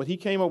horrible, but he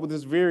came up with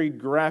this very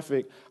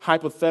graphic,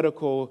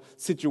 hypothetical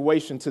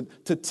situation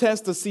to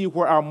test to see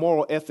where our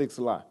moral ethics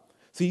lie.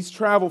 So he's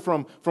traveled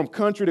from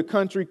country to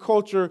country,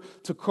 culture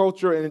to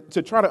culture, and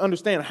to try to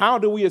understand how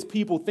do we as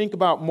people think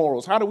about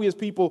morals? How do we as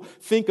people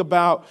think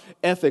about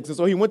ethics? And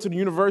so he went to the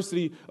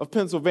University of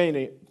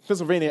Pennsylvania,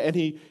 and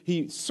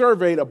he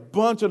surveyed a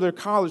bunch of their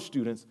college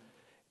students,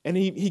 and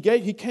he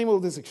came up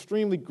with this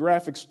extremely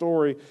graphic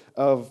story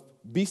of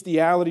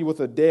bestiality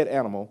with a dead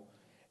animal,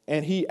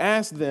 and he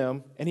asked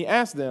them,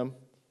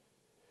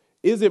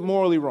 is it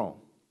morally wrong?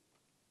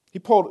 He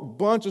polled a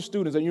bunch of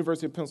students at the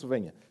University of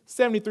Pennsylvania.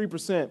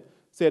 73%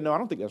 said, no, I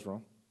don't think that's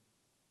wrong.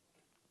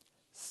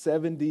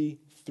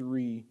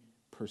 73%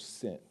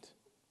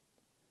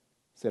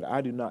 said, I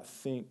do not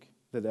think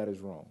that is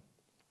wrong.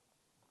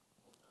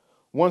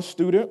 One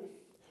student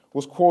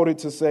was quoted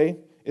to say,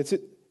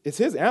 it's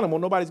his animal,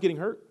 nobody's getting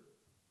hurt.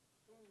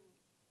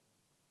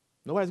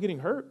 Nobody's getting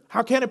hurt.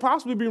 How can it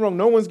possibly be wrong?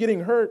 No one's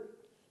getting hurt.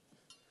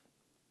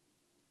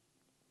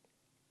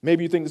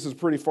 Maybe you think this is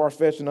pretty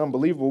far-fetched and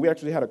unbelievable. We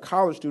actually had a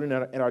college student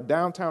at our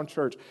downtown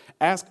church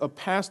ask a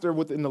pastor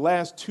within the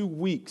last 2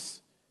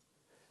 weeks,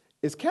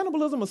 is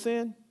cannibalism a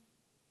sin?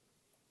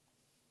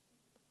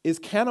 Is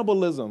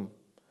cannibalism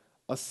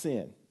a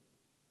sin?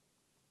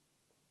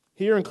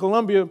 Here in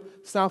Columbia,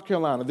 South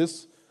Carolina,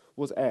 this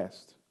was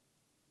asked.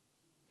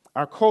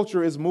 Our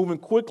culture is moving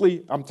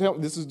quickly, I'm telling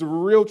you, this is the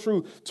real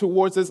truth,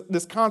 towards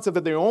this concept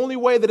that the only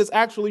way that it's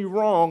actually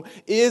wrong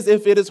is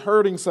if it is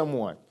hurting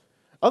someone.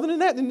 Other than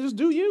that, then just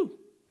do you.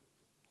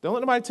 Don't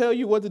let nobody tell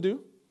you what to do.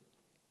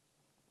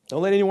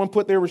 Don't let anyone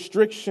put their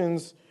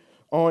restrictions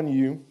on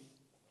you.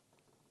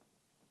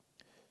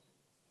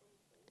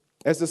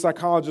 As the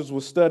psychologist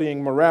was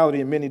studying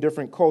morality in many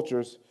different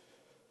cultures,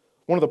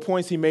 one of the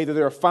points he made that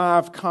there are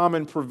 5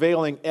 common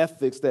prevailing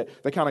ethics that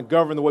kind of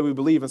govern the way we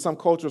believe, and some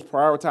cultures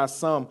prioritize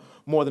some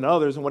more than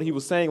others. And what he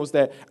was saying was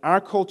that our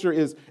culture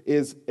is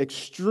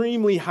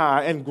extremely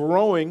high and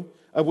growing.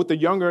 With the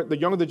younger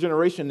the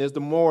generation is,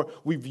 the more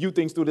we view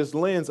things through this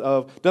lens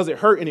of, does it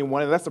hurt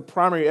anyone? And that's the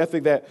primary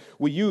ethic that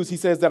we use. He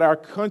says that our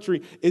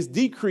country is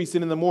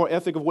decreasing in the moral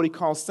ethic of what he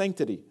calls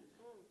sanctity.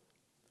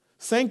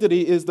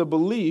 Sanctity is the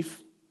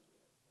belief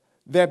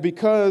that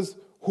because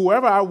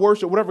whoever I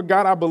worship, whatever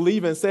God I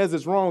believe in says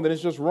it's wrong, then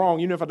it's just wrong,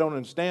 even if I don't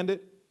understand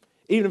it.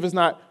 Even if it's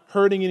not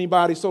hurting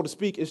anybody, so to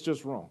speak, it's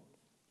just wrong.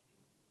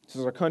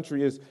 since our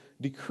country is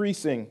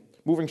decreasing,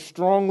 moving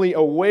strongly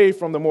away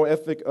from the moral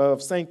ethic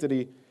of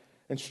sanctity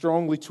and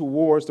strongly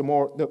towards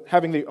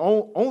having the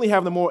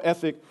moral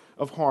ethic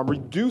of harm,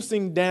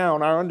 reducing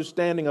down our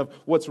understanding of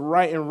what's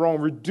right and wrong,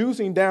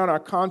 reducing down our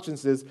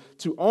consciences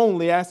to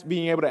only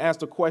being able to ask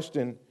the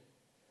question,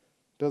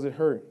 does it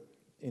hurt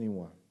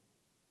anyone?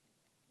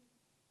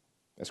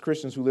 As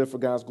Christians who live for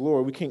God's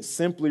glory, we can't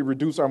simply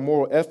reduce our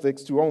moral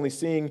ethics to only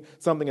seeing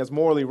something as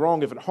morally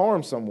wrong if it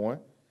harms someone.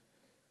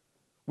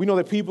 We know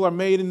that people are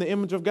made in the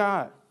image of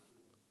God,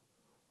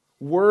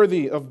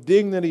 worthy of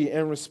dignity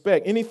and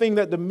respect. Anything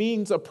that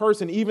demeans a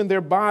person, even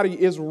their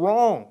body, is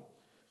wrong.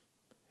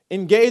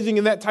 Engaging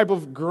in that type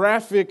of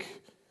graphic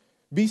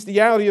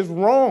bestiality is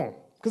wrong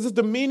because it's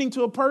demeaning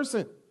to a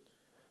person.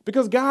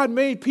 Because God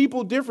made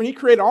people different. He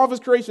created all of his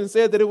creation and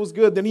said that it was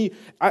good. Then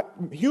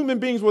human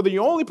beings were the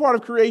only part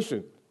of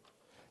creation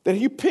that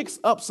he picks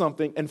up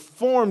something and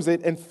forms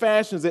it and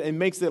fashions it and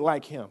makes it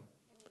like him.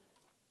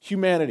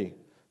 Humanity.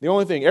 The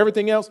only thing.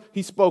 Everything else,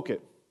 he spoke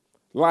it.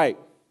 Light,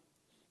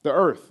 the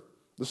earth,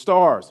 the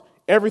stars,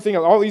 everything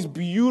else, all these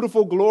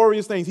beautiful,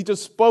 glorious things. He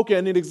just spoke it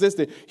and it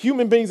existed.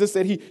 Human beings, that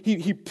said,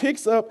 he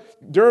picks up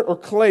dirt or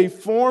clay,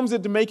 forms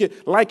it to make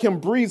it like him,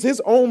 breathes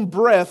his own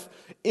breath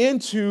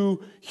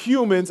into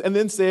humans, and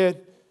then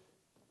said,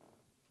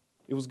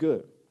 it was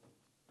good.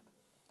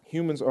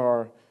 Humans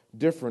are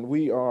different.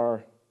 We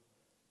are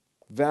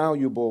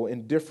valuable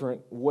in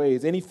different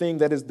ways. Anything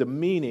that is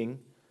demeaning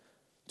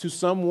to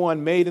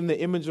someone made in the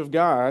image of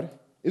God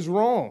is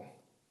wrong.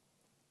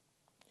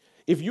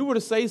 If you were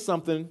to say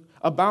something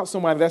about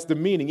somebody that's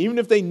demeaning, even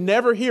if they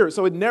never hear it,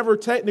 so it never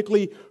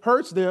technically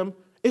hurts them,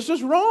 it's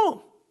just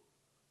wrong.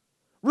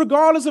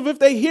 Regardless of if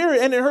they hear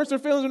it and it hurts their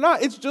feelings or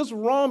not, it's just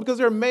wrong because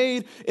they're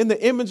made in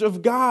the image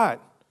of God.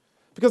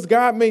 Because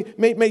God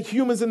made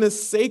humans in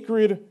this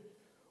sacred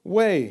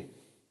way.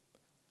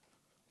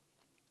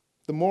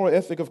 The moral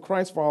ethic of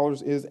Christ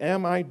followers is,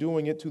 am I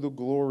doing it to the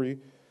glory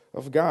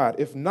of God?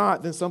 If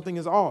not, then something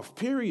is off,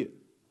 period.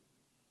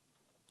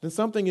 Then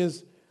something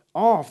is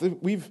off.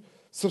 We've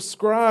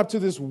subscribed to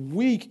this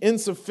weak,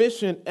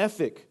 insufficient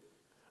ethic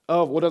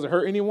of, well, does it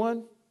hurt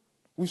anyone?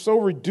 We've so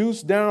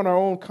reduced down our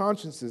own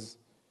consciences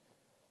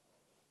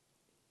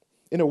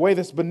in a way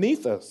that's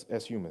beneath us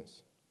as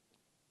humans.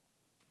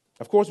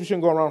 Of course, we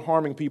shouldn't go around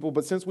harming people,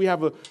 but since we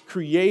have a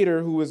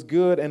creator who is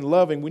good and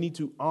loving, we need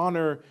to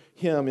honor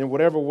him in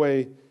whatever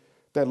way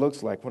that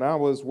looks like. When I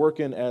was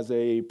working as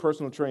a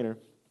personal trainer,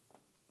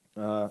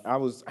 I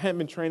hadn't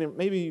been training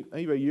maybe a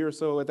year or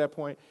so at that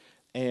point,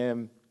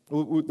 and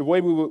the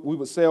way we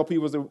would sell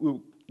people is that we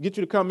would get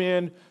you to come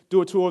in,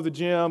 do a tour of the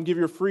gym, give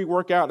you a free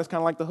workout. That's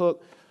kind of like the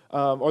hook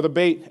or the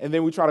bait, and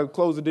then we try to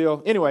close the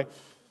deal. Anyway,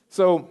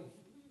 so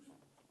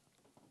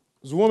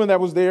there's a woman that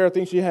was there. I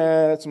think she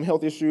had some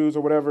health issues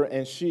or whatever,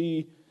 and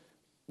she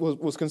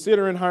was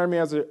considering hiring me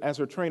as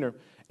her trainer.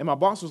 And my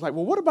boss was like,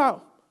 "Well, what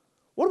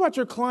about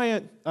your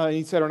client?"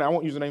 He said her name. I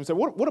won't use her name. He said,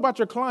 "What about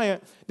your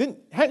client?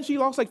 Hadn't she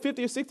lost like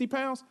 50 or 60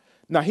 pounds?"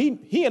 Now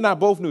he and I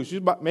both knew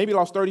she maybe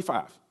lost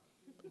 35.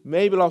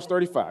 Maybe lost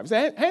 35. He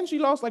said, hadn't she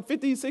lost like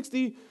 50,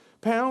 60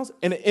 pounds?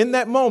 And in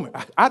that moment,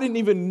 I didn't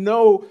even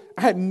know.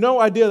 I had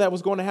no idea that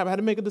was going to happen. I had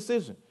to make a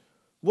decision.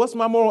 What's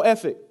my moral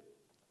ethic?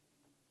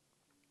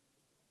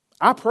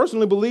 I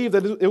personally believe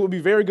that it would be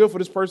very good for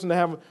this person to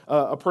have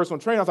a personal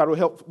trainer. I thought it would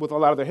help with a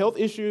lot of their health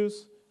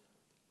issues.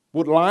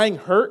 Would lying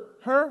hurt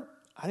her?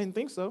 I didn't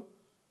think so.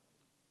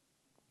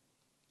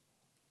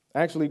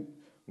 Actually,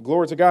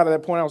 glory to God, at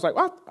that point, I was like,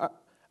 well,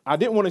 I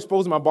didn't want to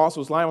expose my boss who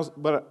was lying,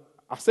 but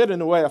I said it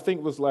in a way I think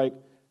it was more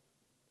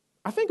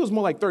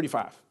like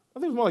 35. I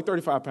think it was more like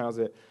 35 pounds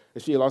that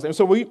she had lost. And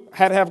so we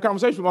had to have a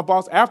conversation with my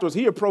boss afterwards.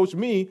 He approached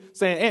me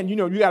saying, "And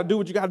you got to do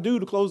what you got to do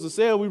to close the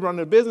sale. We run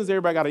the business.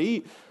 Everybody got to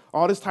eat."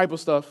 All this type of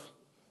stuff.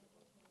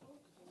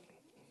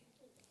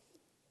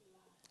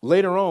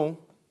 Later on,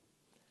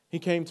 he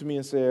came to me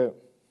and said,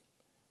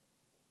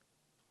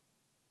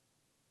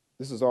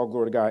 "This is all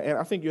glory to God. And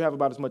I think you have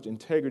about as much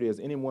integrity as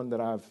anyone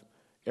that I've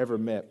ever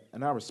met.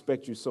 And I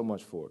respect you so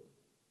much for it."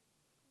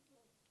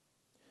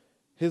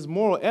 His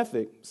moral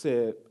ethic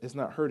said it's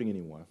not hurting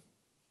anyone.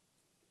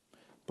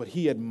 But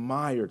he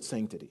admired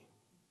sanctity.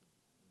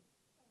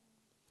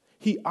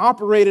 He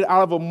operated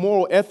out of a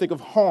moral ethic of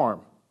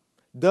harm.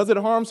 Does it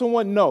harm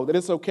someone? No, that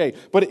it's okay.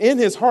 But in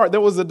his heart, there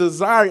was a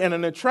desire and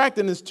an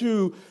attractiveness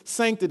to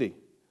sanctity.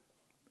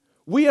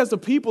 We as the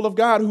people of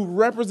God who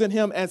represent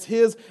him as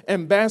his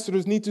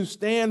ambassadors need to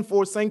stand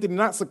for sanctity,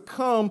 not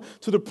succumb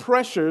to the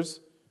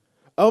pressures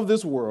of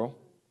this world,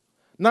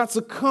 not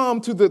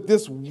succumb to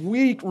this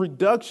weak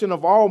reduction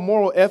of all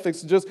moral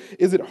ethics, just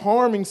is it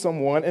harming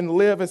someone, and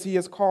live as he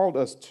has called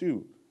us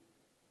to.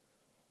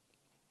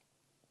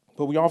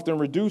 But we often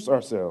reduce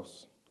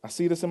ourselves. I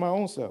see this in my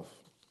own self.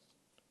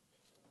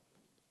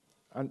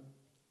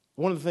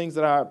 One of the things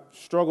that I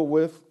struggle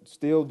with,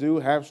 still do,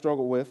 have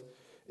struggled with,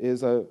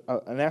 is an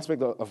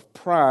aspect of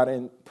pride.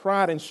 And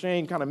pride and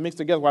shame kind of mixed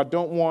together where I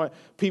don't want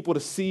people to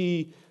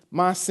see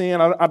my sin.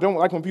 I don't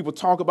like when people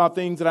talk about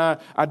things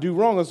that I do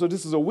wrong. And so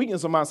this is a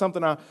weakness of mine,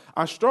 something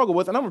I struggle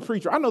with. And I'm a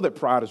preacher. I know that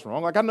pride is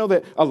wrong. Like, I know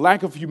that a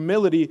lack of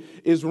humility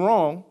is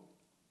wrong.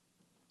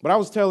 But I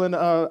was telling,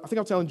 I think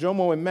I was telling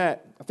Jomo and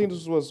Matt, I think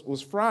this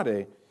was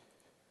Friday,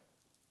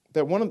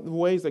 that one of the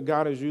ways that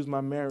God has used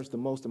my marriage the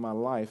most in my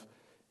life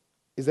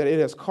is that it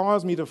has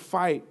caused me to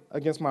fight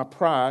against my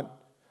pride,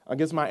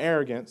 against my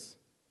arrogance,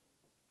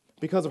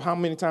 because of how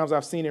many times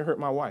I've seen it hurt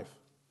my wife.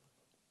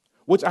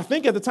 Which I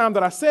think at the time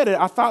that I said it,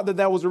 I thought that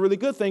that was a really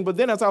good thing. But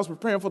then as I was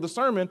preparing for the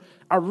sermon,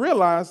 I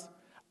realized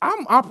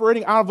I'm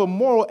operating out of a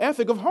moral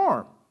ethic of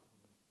harm.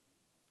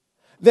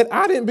 That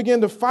I didn't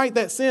begin to fight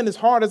that sin as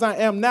hard as I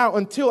am now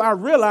until I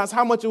realized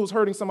how much it was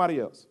hurting somebody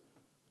else.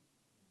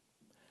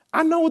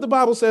 I know what the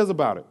Bible says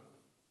about it.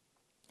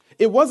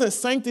 It wasn't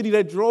sanctity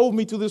that drove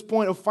me to this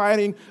point of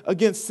fighting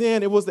against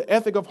sin. It was the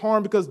ethic of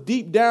harm, because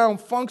deep down,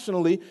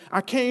 functionally, I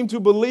came to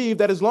believe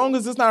that as long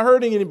as it's not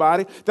hurting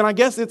anybody, then I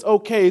guess it's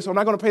okay. So I'm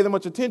not going to pay that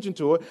much attention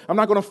to it. I'm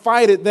not going to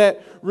fight it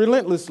that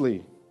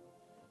relentlessly.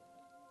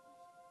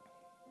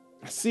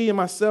 I see in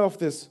myself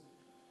this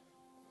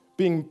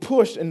being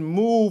pushed and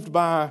moved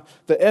by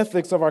the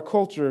ethics of our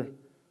culture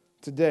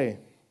today.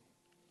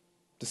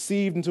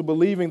 Deceived into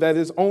believing that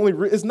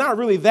it's not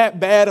really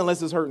that bad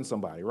unless it's hurting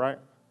somebody, right?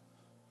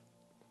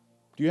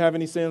 Do you have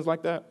any sins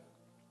like that?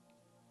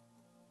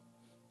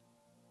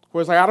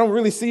 Where it's like, I don't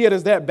really see it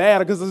as that bad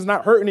because it's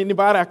not hurting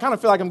anybody. I kind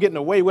of feel like I'm getting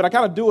away with it. I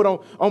kind of do it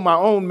on my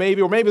own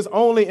maybe, or maybe it's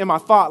only in my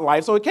thought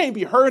life. So it can't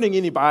be hurting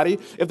anybody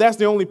if that's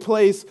the only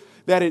place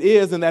that it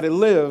is and that it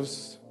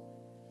lives.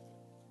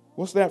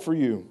 What's that for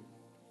you?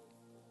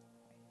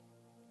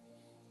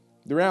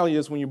 The reality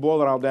is, when you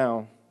boil it all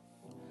down,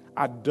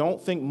 I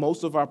don't think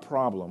most of our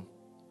problem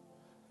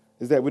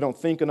is that we don't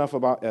think enough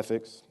about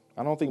ethics.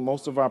 I don't think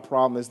most of our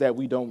problem is that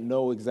we don't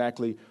know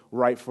exactly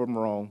right from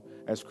wrong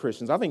as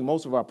Christians. I think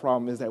most of our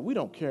problem is that we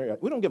don't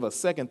give a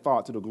second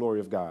thought to the glory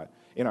of God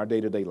in our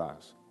day-to-day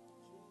lives.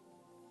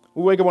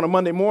 We wake up on a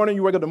Monday morning,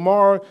 you wake up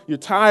tomorrow, you're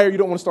tired, you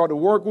don't want to start the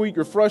work week,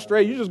 you're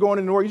frustrated, you're just going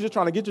into work, you're just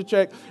trying to get your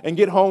check and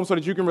get home so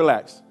that you can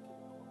relax.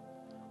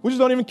 We just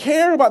don't even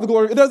care about the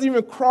glory. It doesn't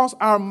even cross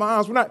our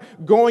minds. We're not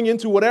going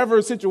into whatever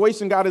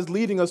situation God is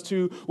leading us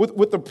to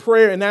with the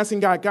prayer and asking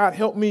God,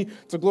 help me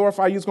to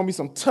glorify you. It's going to be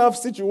some tough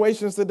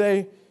situations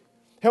today.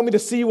 Help me to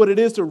see what it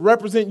is to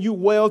represent you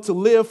well, to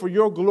live for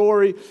your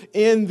glory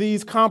in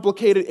these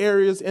complicated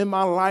areas in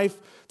my life.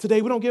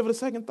 Today, we don't give it a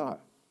second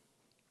thought.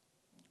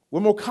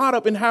 We're more caught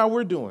up in how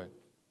we're doing.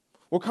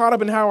 We're caught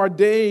up in how our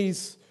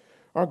days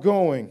are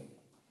going.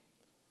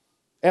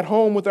 At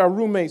home with our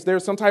roommates,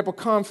 there's some type of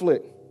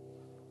conflict.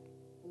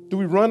 Do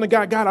we run to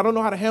God? God, I don't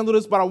know how to handle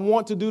this, but I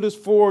want to do this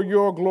for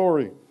your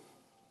glory.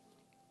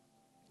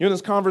 You're in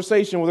this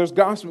conversation where there's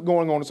gossip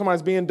going on, and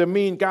somebody's being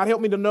demeaned. God,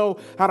 help me to know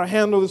how to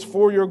handle this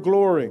for your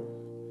glory.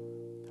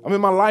 I'm in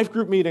my life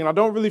group meeting, and I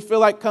don't really feel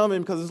like coming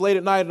because it's late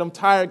at night and I'm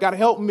tired. God,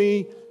 help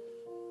me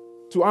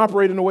to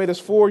operate in a way that's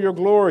for your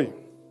glory.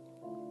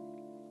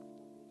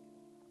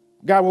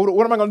 God,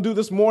 what am I going to do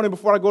this morning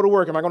before I go to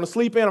work? Am I going to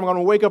sleep in? Am I going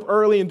to wake up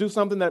early and do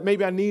something that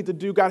maybe I need to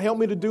do? God, help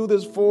me to do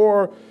this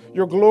for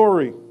your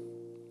glory.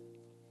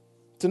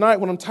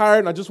 Tonight, when I'm tired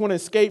and I just want to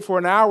escape for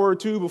an hour or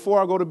two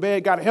before I go to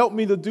bed, God, help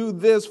me to do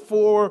this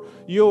for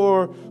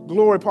your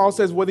glory. Paul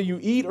says, whether you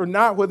eat or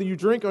not, whether you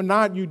drink or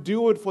not, you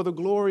do it for the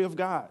glory of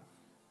God.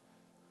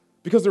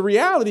 Because the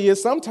reality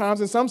is, sometimes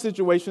in some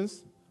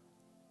situations,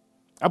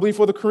 I believe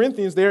for the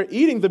Corinthians there,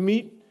 eating the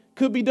meat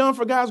could be done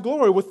for God's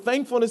glory with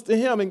thankfulness to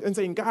him and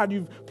saying, God,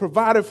 you've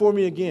provided for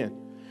me again.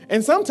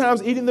 And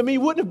sometimes eating the meat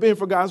wouldn't have been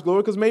for God's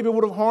glory because maybe it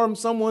would have harmed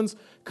someone's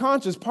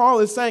conscience. Paul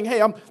is saying,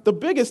 hey, the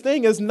biggest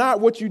thing is not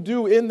what you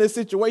do in this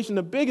situation.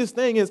 The biggest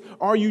thing is,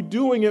 are you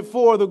doing it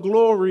for the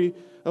glory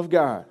of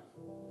God?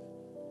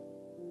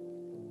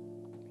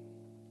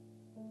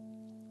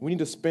 We need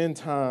to spend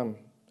time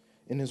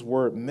in his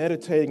word,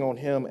 meditating on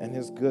him and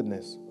his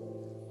goodness,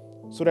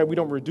 so that we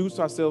don't reduce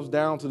ourselves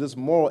down to this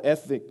moral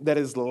ethic that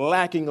is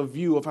lacking a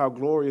view of how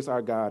glorious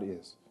our God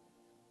is.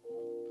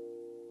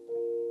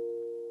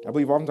 I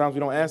believe oftentimes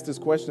we don't ask this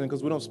question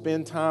because we don't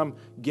spend time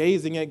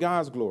gazing at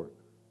God's glory.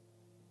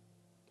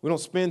 We don't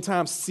spend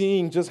time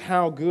seeing just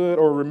how good,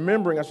 or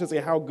remembering, I should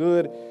say, how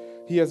good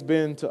he has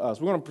been to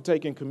us. We're going to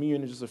partake in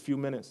communion in just a few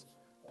minutes.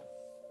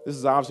 This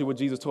is obviously what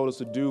Jesus told us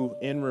to do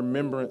in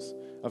remembrance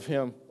of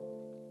him.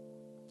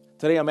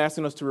 Today I'm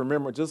asking us to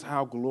remember just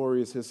how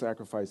glorious his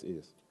sacrifice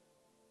is.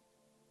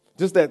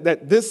 Just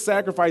that this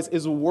sacrifice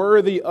is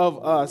worthy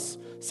of us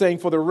saying,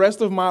 for the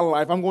rest of my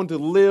life, I'm going to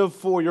live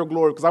for your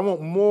glory, because I want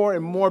more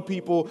and more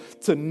people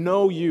to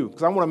know you,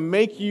 because I want to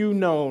make you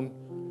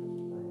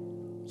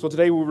known. So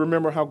today we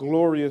remember how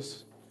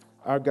glorious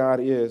our God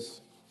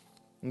is,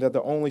 and that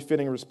the only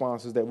fitting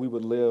response is that we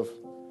would live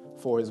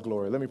for his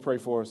glory. Let me pray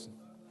for us.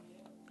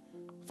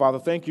 Father,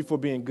 thank you for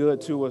being good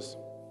to us.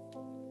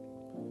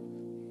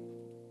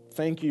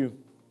 Thank you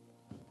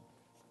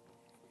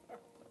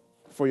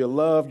for your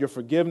love, your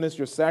forgiveness,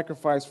 your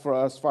sacrifice for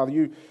us.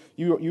 Father,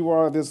 you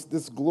are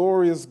this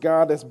glorious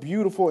God that's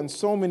beautiful in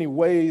so many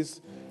ways.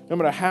 No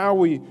matter how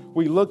we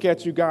look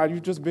at you, God,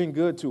 you've just been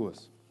good to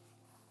us.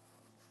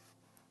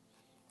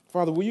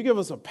 Father, will you give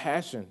us a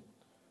passion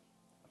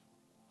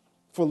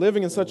for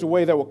living in such a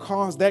way that will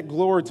cause that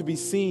glory to be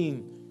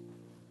seen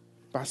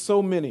by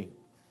so many?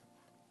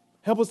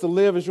 Help us to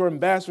live as your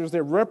ambassadors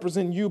that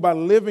represent you by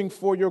living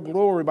for your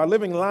glory, by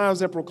living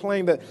lives that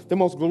proclaim that the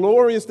most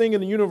glorious thing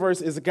in the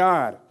universe is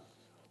God.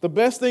 The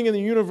best thing in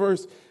the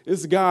universe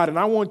is God, and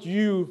I want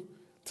you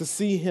to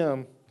see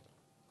him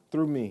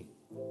through me.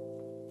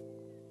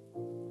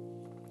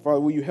 Father,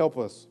 will you help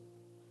us?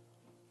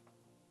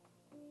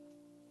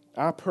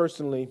 I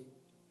personally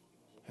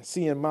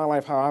see in my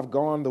life how I've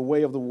gone the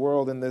way of the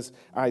world in this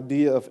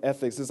idea of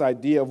ethics, this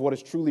idea of what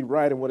is truly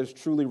right and what is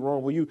truly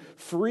wrong. Will you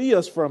free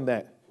us from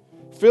that?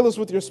 Fill us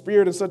with your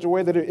spirit in such a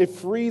way that it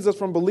frees us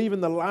from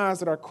believing the lies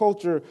that our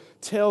culture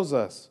tells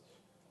us.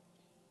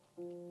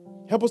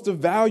 Help us to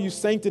value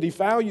sanctity,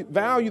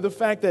 value the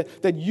fact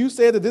that you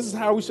said that this is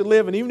how we should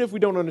live, and even if we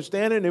don't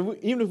understand it, and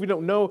even if we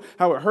don't know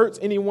how it hurts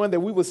anyone,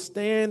 that we would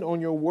stand on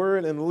your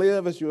word and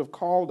live as you have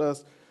called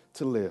us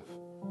to live.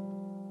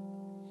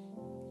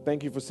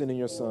 Thank you for sending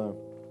your Son,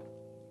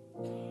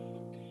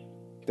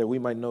 that we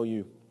might know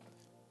you,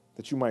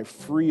 that you might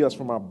free us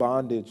from our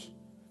bondage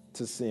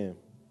to sin.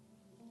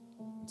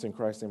 It's in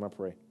Christ's name I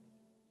pray.